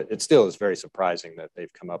much. But it still is very surprising that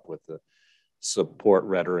they've come up with the support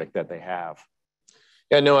rhetoric that they have.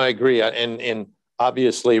 Yeah, no, I agree. And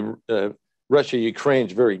obviously, Russia-Ukraine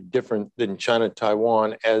is very different than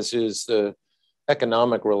China-Taiwan, as is the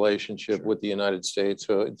economic relationship with the United States.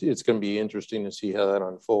 So it's going to be interesting to see how that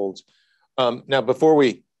unfolds. Now, before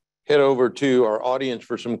we head over to our audience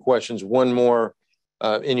for some questions, one more,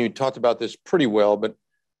 and you talked about this pretty well, but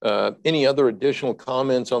any other additional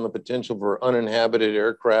comments on the potential for uninhabited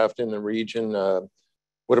aircraft in the region?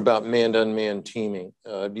 What about manned-unmanned teaming?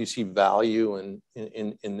 Do you see value in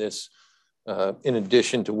this, in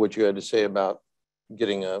addition to what you had to say about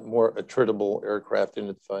getting a more attritable aircraft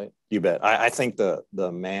into the fight? You bet. I think the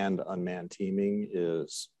manned-unmanned teaming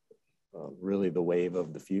is really the wave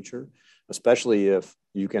of the future, especially if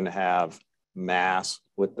you can have mass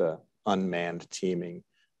with the unmanned teaming.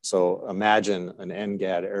 So imagine an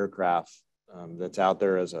NGAD aircraft that's out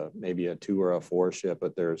there as maybe a 2 or a 4 ship,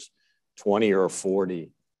 but there's 20 or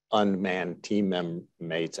 40 unmanned team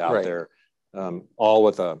mates out there, all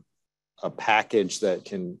with a package that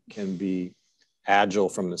can be agile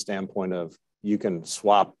from the standpoint of you can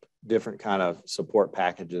swap different kind of support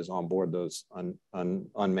packages on board those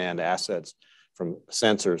unmanned assets, from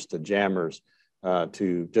sensors to jammers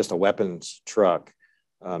to just a weapons truck,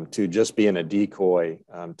 to just being a decoy,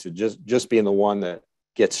 to just being the one that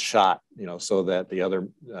gets shot, so that the other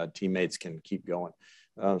teammates can keep going.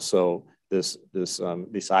 So this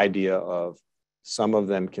idea of some of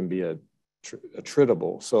them can be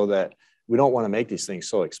attritable, so that we don't want to make these things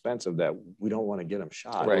so expensive that we don't want to get them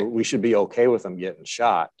shot. Right. We should be okay with them getting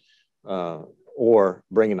shot or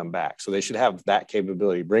bringing them back. So they should have that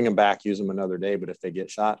capability. Bring them back, use them another day. But if they get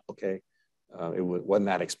shot, okay, it wasn't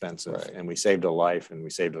that expensive. Right. And we saved a life, and we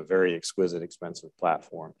saved a very exquisite, expensive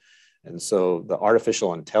platform. And so the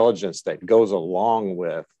artificial intelligence that goes along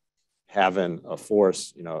with having a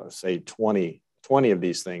force, say 20 of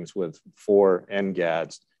these things with 4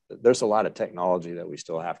 NGADs, there's a lot of technology that we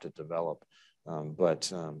still have to develop,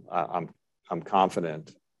 but I'm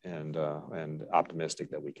confident and optimistic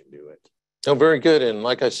that we can do it. Oh, very good. And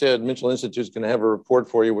like I said, Mitchell Institute is going to have a report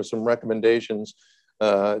for you with some recommendations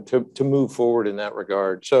to move forward in that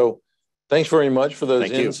regard. So thanks very much for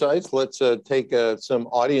those insights. Let's take some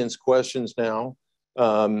audience questions now.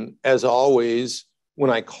 As always, when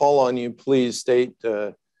I call on you, please state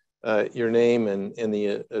your name and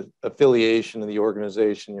the affiliation of the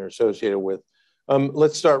organization you're associated with.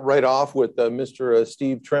 Let's start right off with Mr.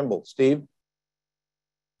 Steve Trimble. Steve?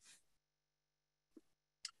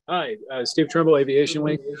 Hi, Steve Trimble, Aviation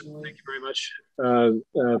Week. Thank you very much for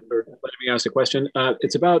letting me ask a question.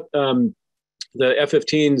 It's about the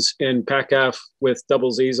F-15s in PACAF with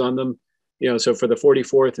double Zs on them. So for the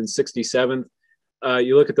 44th and 67th,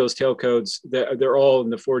 you look at those tail codes, they're all in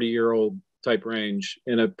the 40-year-old type range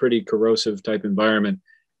in a pretty corrosive type environment.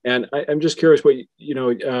 And I'm just curious what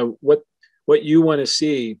you want to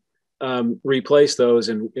see replace those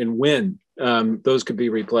and when those could be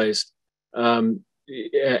replaced.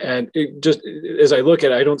 And just as I look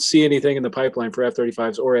at it, I don't see anything in the pipeline for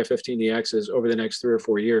F-35s or F-15EXs over the next 3 or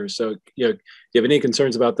 4 years. So, do you have any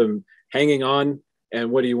concerns about them hanging on, and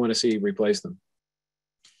what do you want to see replace them?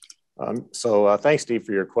 Thanks, Steve,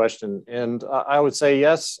 for your question. And I would say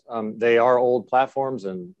yes, they are old platforms,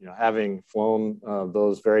 and having flown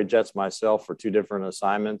those very jets myself for 2 different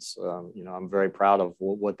assignments, I'm very proud of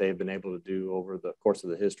what they've been able to do over the course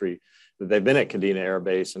of the history that they've been at Kadena Air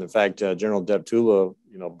Base. And in fact, General Deptula,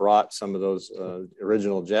 brought some of those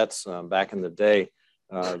original jets back in the day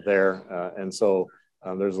there, and so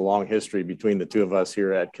there's a long history between the 2 of us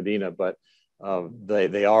here at Kadena, but.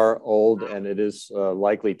 They are old, and it is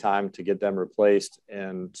likely time to get them replaced.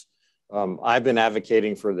 And I've been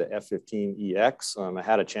advocating for the F-15EX. I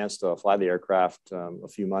had a chance to fly the aircraft a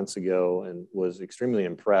few months ago and was extremely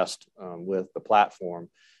impressed with the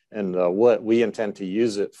platform and what we intend to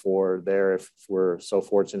use it for there, if we're so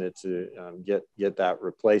fortunate to get that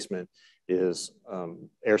replacement, is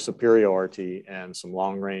air superiority and some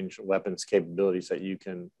long-range weapons capabilities that you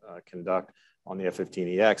can conduct on the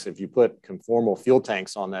F-15EX. If you put conformal fuel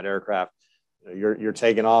tanks on that aircraft, you're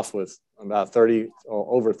taking off with about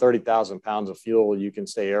over 30,000 pounds of fuel. You can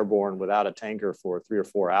stay airborne without a tanker for 3 or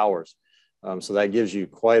 4 hours. So that gives you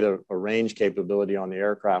quite a range capability on the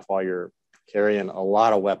aircraft while you're carrying a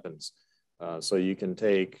lot of weapons. So you can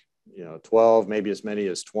take 12, maybe as many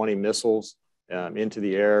as 20 missiles into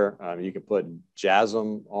the air. You can put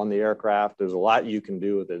JASSM on the aircraft. There's a lot you can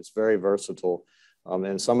do with it. It's very versatile.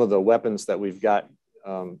 And some of the weapons that we've got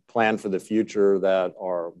planned for the future that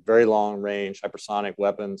are very long range hypersonic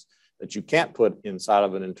weapons that you can't put inside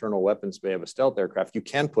of an internal weapons bay of a stealth aircraft, you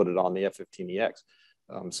can put it on the F-15EX.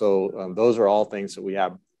 Those are all things that we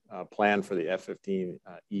have planned for the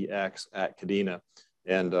F-15EX at Kadena.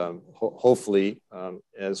 And hopefully,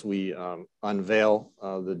 as we unveil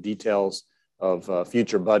the details of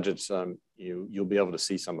future budgets, you'll be able to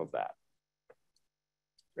see some of that.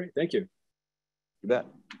 Great, thank you. You bet.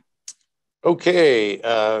 Okay,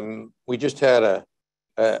 we just had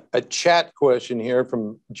a chat question here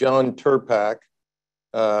from John Turpak,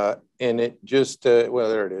 and it just, well,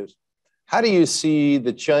 there it is. How do you see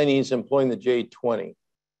the Chinese employing the J-20?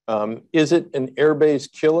 Is it an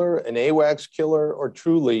airbase killer, an AWACS killer, or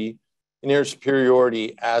truly an air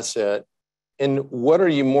superiority asset? And what are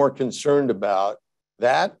you more concerned about,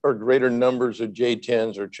 that or greater numbers of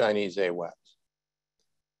J-10s or Chinese AWACS?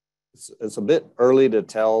 It's a bit early to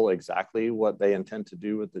tell exactly what they intend to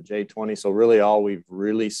do with the J-20. So really all we've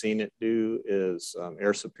really seen it do is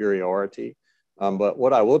air superiority. But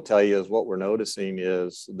what I will tell you is what we're noticing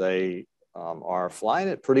is they are flying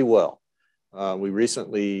it pretty well. We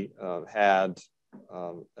recently had,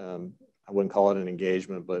 I wouldn't call it an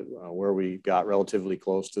engagement, but where we got relatively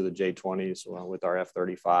close to the J-20s with our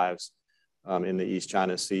F-35s in the East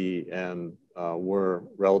China Sea, and we're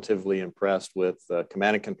relatively impressed with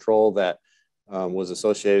command and control that was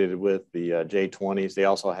associated with the J-20s. They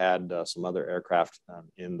also had some other aircraft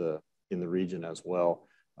in the region as well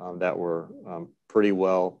that were pretty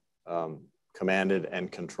well commanded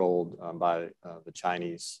and controlled by the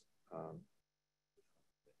Chinese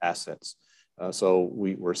assets. So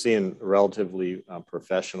we're seeing relatively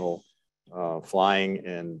professional flying,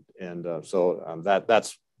 and so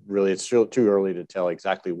that's really, it's still too early to tell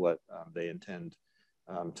exactly what they intend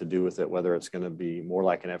to do with it, whether it's going to be more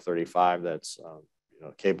like an F-35 that's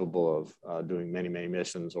capable of doing many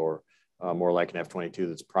missions, or more like an F-22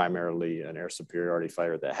 that's primarily an air superiority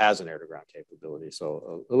fighter that has an air-to-ground capability.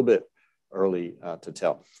 So a little bit early to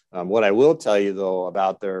tell. What I will tell you, though,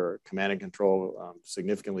 about their command and control,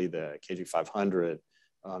 significantly the KG-500,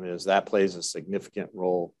 is that plays a significant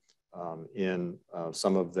role in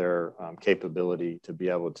some of their capability to be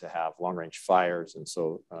able to have long-range fires. And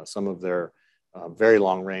so some of their very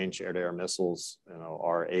long-range air-to-air missiles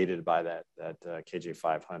are aided by that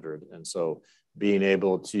KJ-500. And so being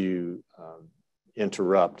able to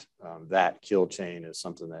interrupt that kill chain is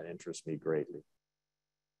something that interests me greatly.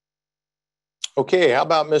 Okay, how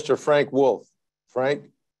about Mr. Frank Wolf? Frank?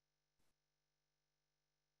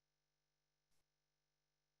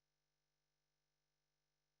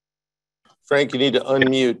 Frank, you need to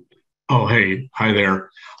unmute. Oh, hey, hi there.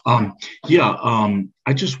 Yeah,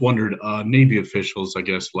 I just wondered, Navy officials, I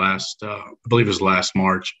guess I believe it was last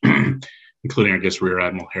March, including, I guess, Rear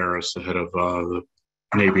Admiral Harris, the head of the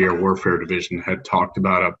Navy Air Warfare Division, had talked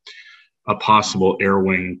about a possible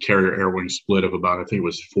carrier air wing split of about, I think it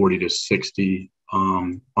was 40 to 60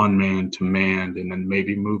 unmanned to manned, and then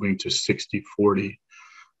maybe moving to 60-40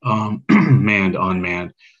 manned,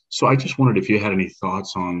 unmanned. So I just wondered if you had any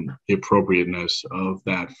thoughts on the appropriateness of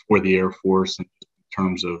that for the Air Force in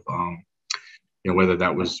terms of, whether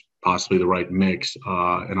that was possibly the right mix.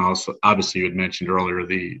 And also, obviously, you had mentioned earlier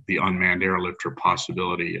the unmanned airlifter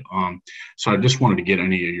possibility. So I just wanted to get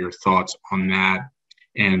any of your thoughts on that.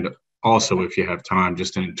 And also, if you have time,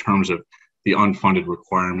 just in terms of the unfunded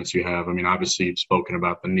requirements you have. I mean, obviously, you've spoken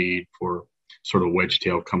about the need for sort of wedge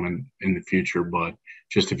tail coming in the future, but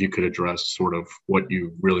just if you could address sort of what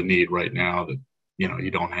you really need right now that,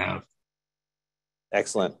 you don't have.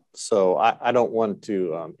 Excellent. So I don't want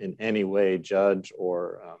to in any way judge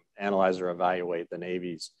or analyze or evaluate the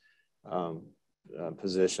Navy's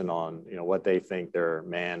position on, what they think their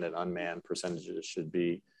manned and unmanned percentages should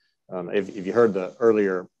be. If you heard the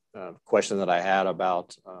earlier question that I had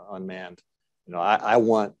about unmanned, I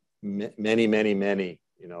want many,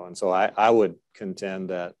 and so I would contend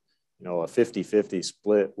that, a 50-50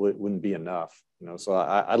 split wouldn't be enough, so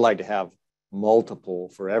I'd like to have multiple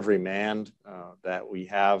for every manned that we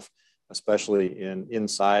have, especially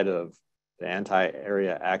inside of the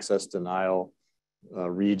anti-area access denial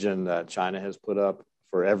region that China has put up.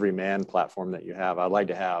 For every manned platform that you have, I'd like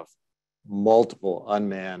to have multiple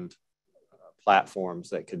unmanned platforms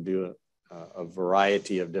that could do a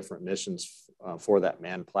variety of different missions for that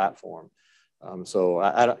manned platform. So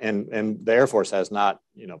and the Air Force has not,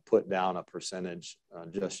 put down a percentage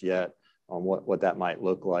just yet on what that might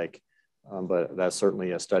look like. But that's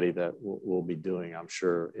certainly a study that we'll be doing, I'm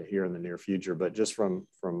sure, here in the near future. But just from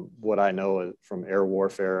what I know from air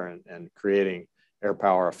warfare and creating air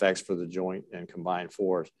power effects for the joint and combined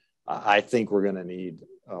force, I think we're going to need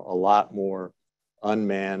a lot more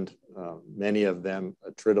unmanned, many of them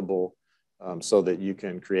attritable, so that you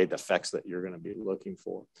can create the effects that you're going to be looking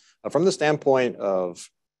for. From the standpoint of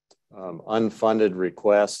unfunded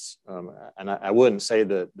requests, and I wouldn't say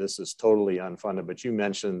that this is totally unfunded, but you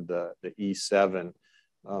mentioned the E7,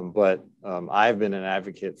 but I've been an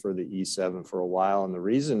advocate for the E7 for a while, and the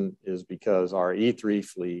reason is because our E3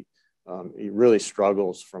 fleet it really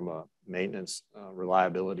struggles from a maintenance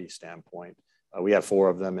reliability standpoint. We have 4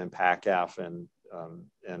 of them in PACAF,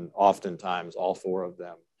 and oftentimes all 4 of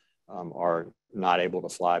them are not able to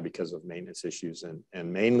fly because of maintenance issues,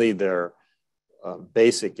 and mainly they're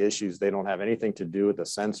basic issues. They don't have anything to do with the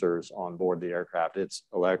sensors on board the aircraft. It's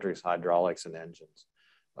electrics, hydraulics, and engines.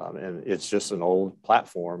 And it's just an old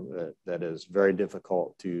platform that is very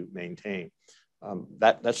difficult to maintain.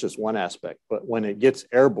 That's just one aspect. But when it gets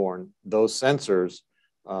airborne, those sensors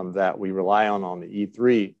that we rely on the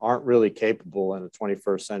E3 aren't really capable in a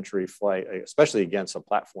 21st century flight, especially against a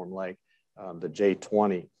platform like the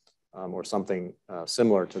J-20 or something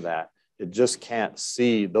similar to that. It just can't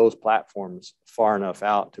see those platforms far enough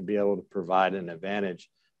out to be able to provide an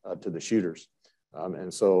advantage to the shooters.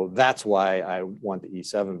 And so that's why I want the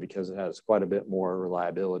E7, because it has quite a bit more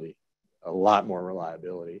reliability, a lot more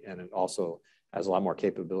reliability, and it also has a lot more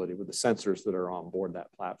capability with the sensors that are on board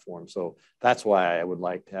that platform. So that's why I would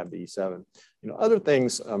like to have the E7. Other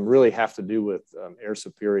things really have to do with air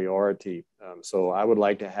superiority. So I would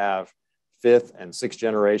like to have 5th and 6th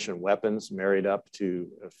generation weapons married up to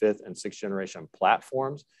 5th and 6th generation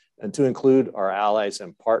platforms, and to include our allies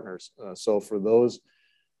and partners. So for those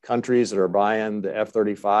countries that are buying the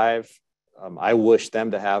F-35, I wish them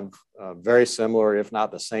to have very similar, if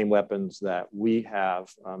not the same weapons that we have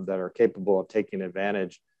that are capable of taking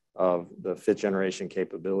advantage of the 5th generation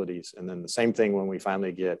capabilities. And then the same thing when we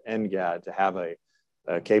finally get NGAD, to have a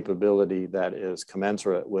capability that is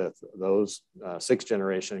commensurate with those 6th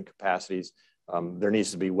generation capacities. There needs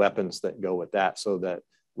to be weapons that go with that, so that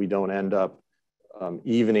we don't end up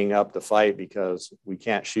evening up the fight because we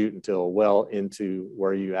can't shoot until well into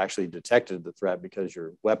where you actually detected the threat because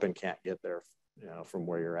your weapon can't get there from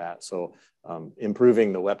where you're at. So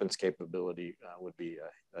improving the weapons capability would be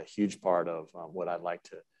a huge part of what I'd like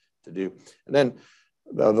to do. And then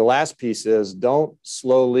the last piece is, don't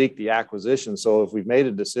slow leak the acquisition. So if we've made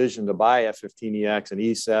a decision to buy F-15EX and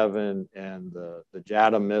E7 and the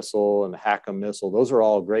JADA missile and the HACM missile, those are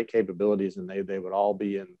all great capabilities, and they would all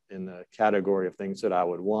be in the category of things that I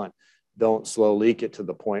would want. Don't slow leak it to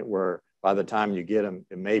the point where by the time you get them,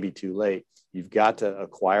 it may be too late. You've got to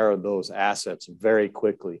acquire those assets very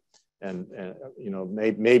quickly. and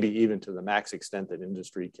maybe even to the max extent that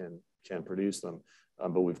industry can produce them.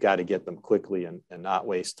 But we've got to get them quickly and not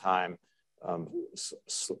waste time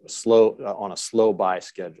slow on a slow buy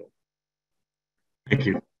schedule. Thank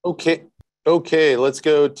you. Okay, let's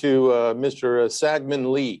go to Mr.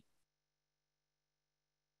 Sagman Lee.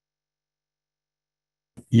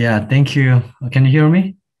 Yeah, thank you. Can you hear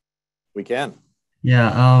me? We can.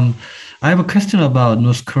 Yeah, I have a question about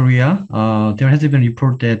North Korea. There has been a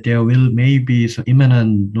report that there will maybe some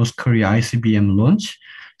imminent North Korea ICBM launch.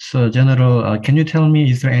 So, General, can you tell me,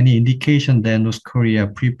 is there any indication that North Korea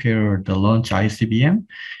prepared the launch ICBM?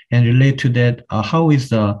 And relate to that, how is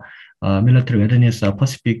the military readiness of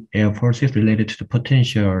Pacific Air Forces related to the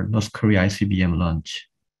potential North Korea ICBM launch?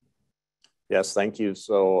 Yes, thank you.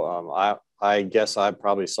 So I guess I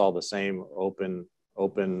probably saw the same open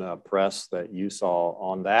press that you saw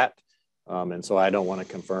on that. And so I don't want to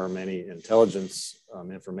confirm any intelligence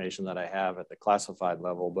information that I have at the classified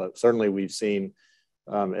level, but certainly we've seen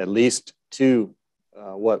at least two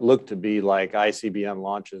what looked to be like ICBM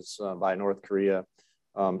launches by North Korea.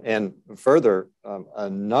 And further, a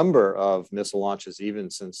number of missile launches even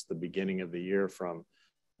since the beginning of the year from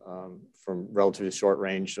relatively short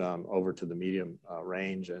range over to the medium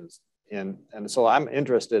range. And so I'm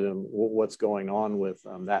interested in what's going on with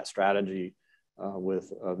that strategy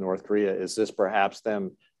with North Korea. Is this perhaps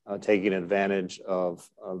them taking advantage of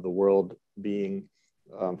the world being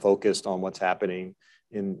focused on what's happening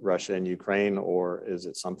in Russia and Ukraine, or is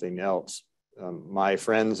it something else? My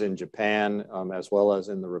friends in Japan, as well as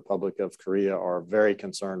in the Republic of Korea, are very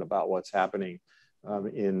concerned about what's happening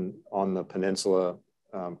on the peninsula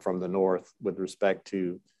from the north with respect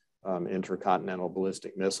to intercontinental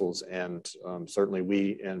ballistic missiles, and certainly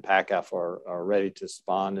we in PACAF are ready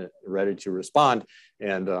to respond,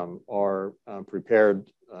 and are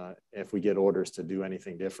prepared if we get orders to do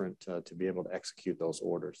anything different to be able to execute those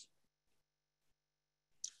orders.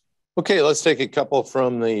 Okay, let's take a couple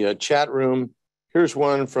from the chat room. Here's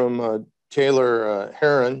one from Taylor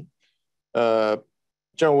Heron. General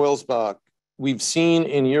Wilsbach, we've seen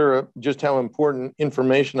in Europe just how important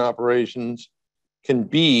information operations can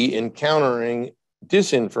be in countering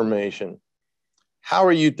disinformation. How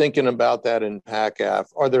are you thinking about that in PACAF?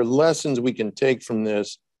 Are there lessons we can take from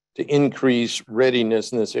this to increase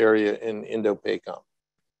readiness in this area in Indo-PACOM?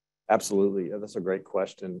 Absolutely, that's a great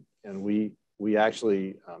question. And we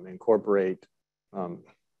actually incorporate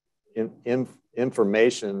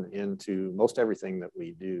information into most everything that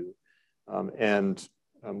we do.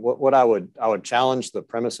 What I would challenge the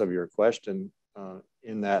premise of your question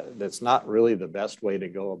in that's not really the best way to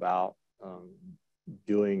go about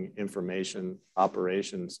doing information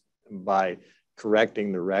operations by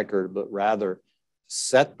correcting the record, but rather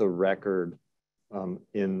set the record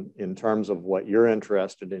in terms of what you're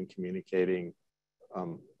interested in communicating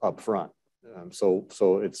up front. So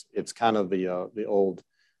it's kind of the old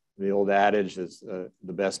adage is the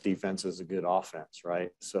best defense is a good offense, right?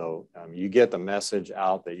 So you get the message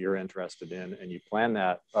out that you're interested in, and you plan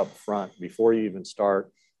that up front before you even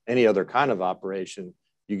start any other kind of operation.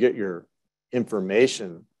 You get your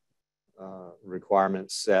information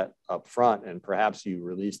requirements set up front, and perhaps you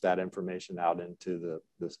release that information out into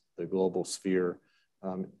the global sphere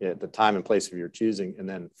at the time and place of your choosing, and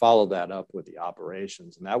then follow that up with the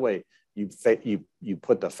operations. And that way you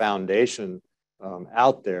put the foundation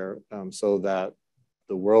out there so that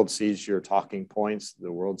the world sees your talking points,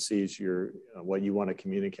 the world sees your what you want to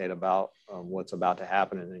communicate about what's about to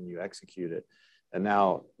happen, and then you execute it. And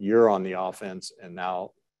now you're on the offense. And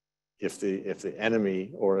now if the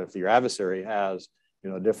enemy or if your adversary has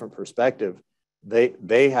a different perspective,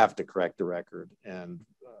 they have to correct the record. And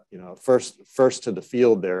first to the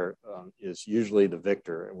field there is usually the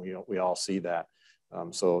victor, and we all see that.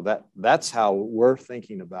 So that's how we're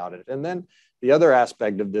thinking about it. And then the other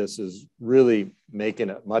aspect of this is really making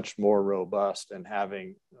it much more robust and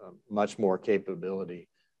having much more capability.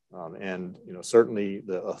 And certainly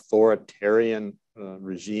the authoritarian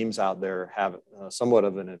regimes out there have somewhat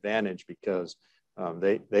of an advantage because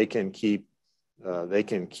they can keep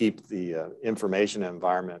the information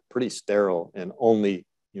environment pretty sterile, and only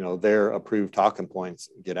their approved talking points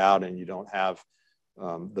get out, and you don't have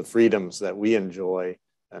the freedoms that we enjoy,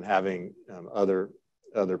 and having other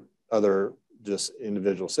just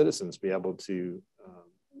individual citizens be able to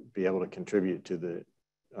contribute to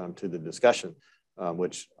the discussion,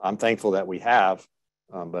 which I'm thankful that we have.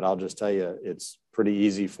 But I'll just tell you, it's pretty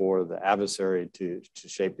easy for the adversary to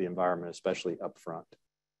shape the environment, especially up front.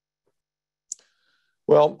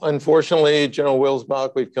 Well, unfortunately, General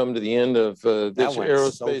Wilsbach, we've come to the end of this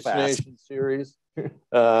Aerospace Nation series.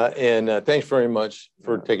 And thanks very much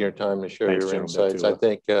for taking your time to share your insights. I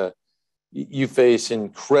think you face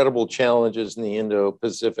incredible challenges in the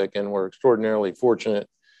Indo-Pacific, and we're extraordinarily fortunate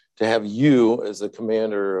to have you as the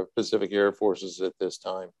commander of Pacific Air Forces at this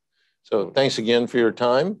time. So thanks again for your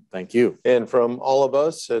time. Thank you. And from all of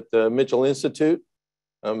us at the Mitchell Institute,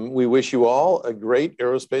 we wish you all a great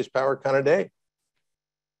aerospace power kind of day.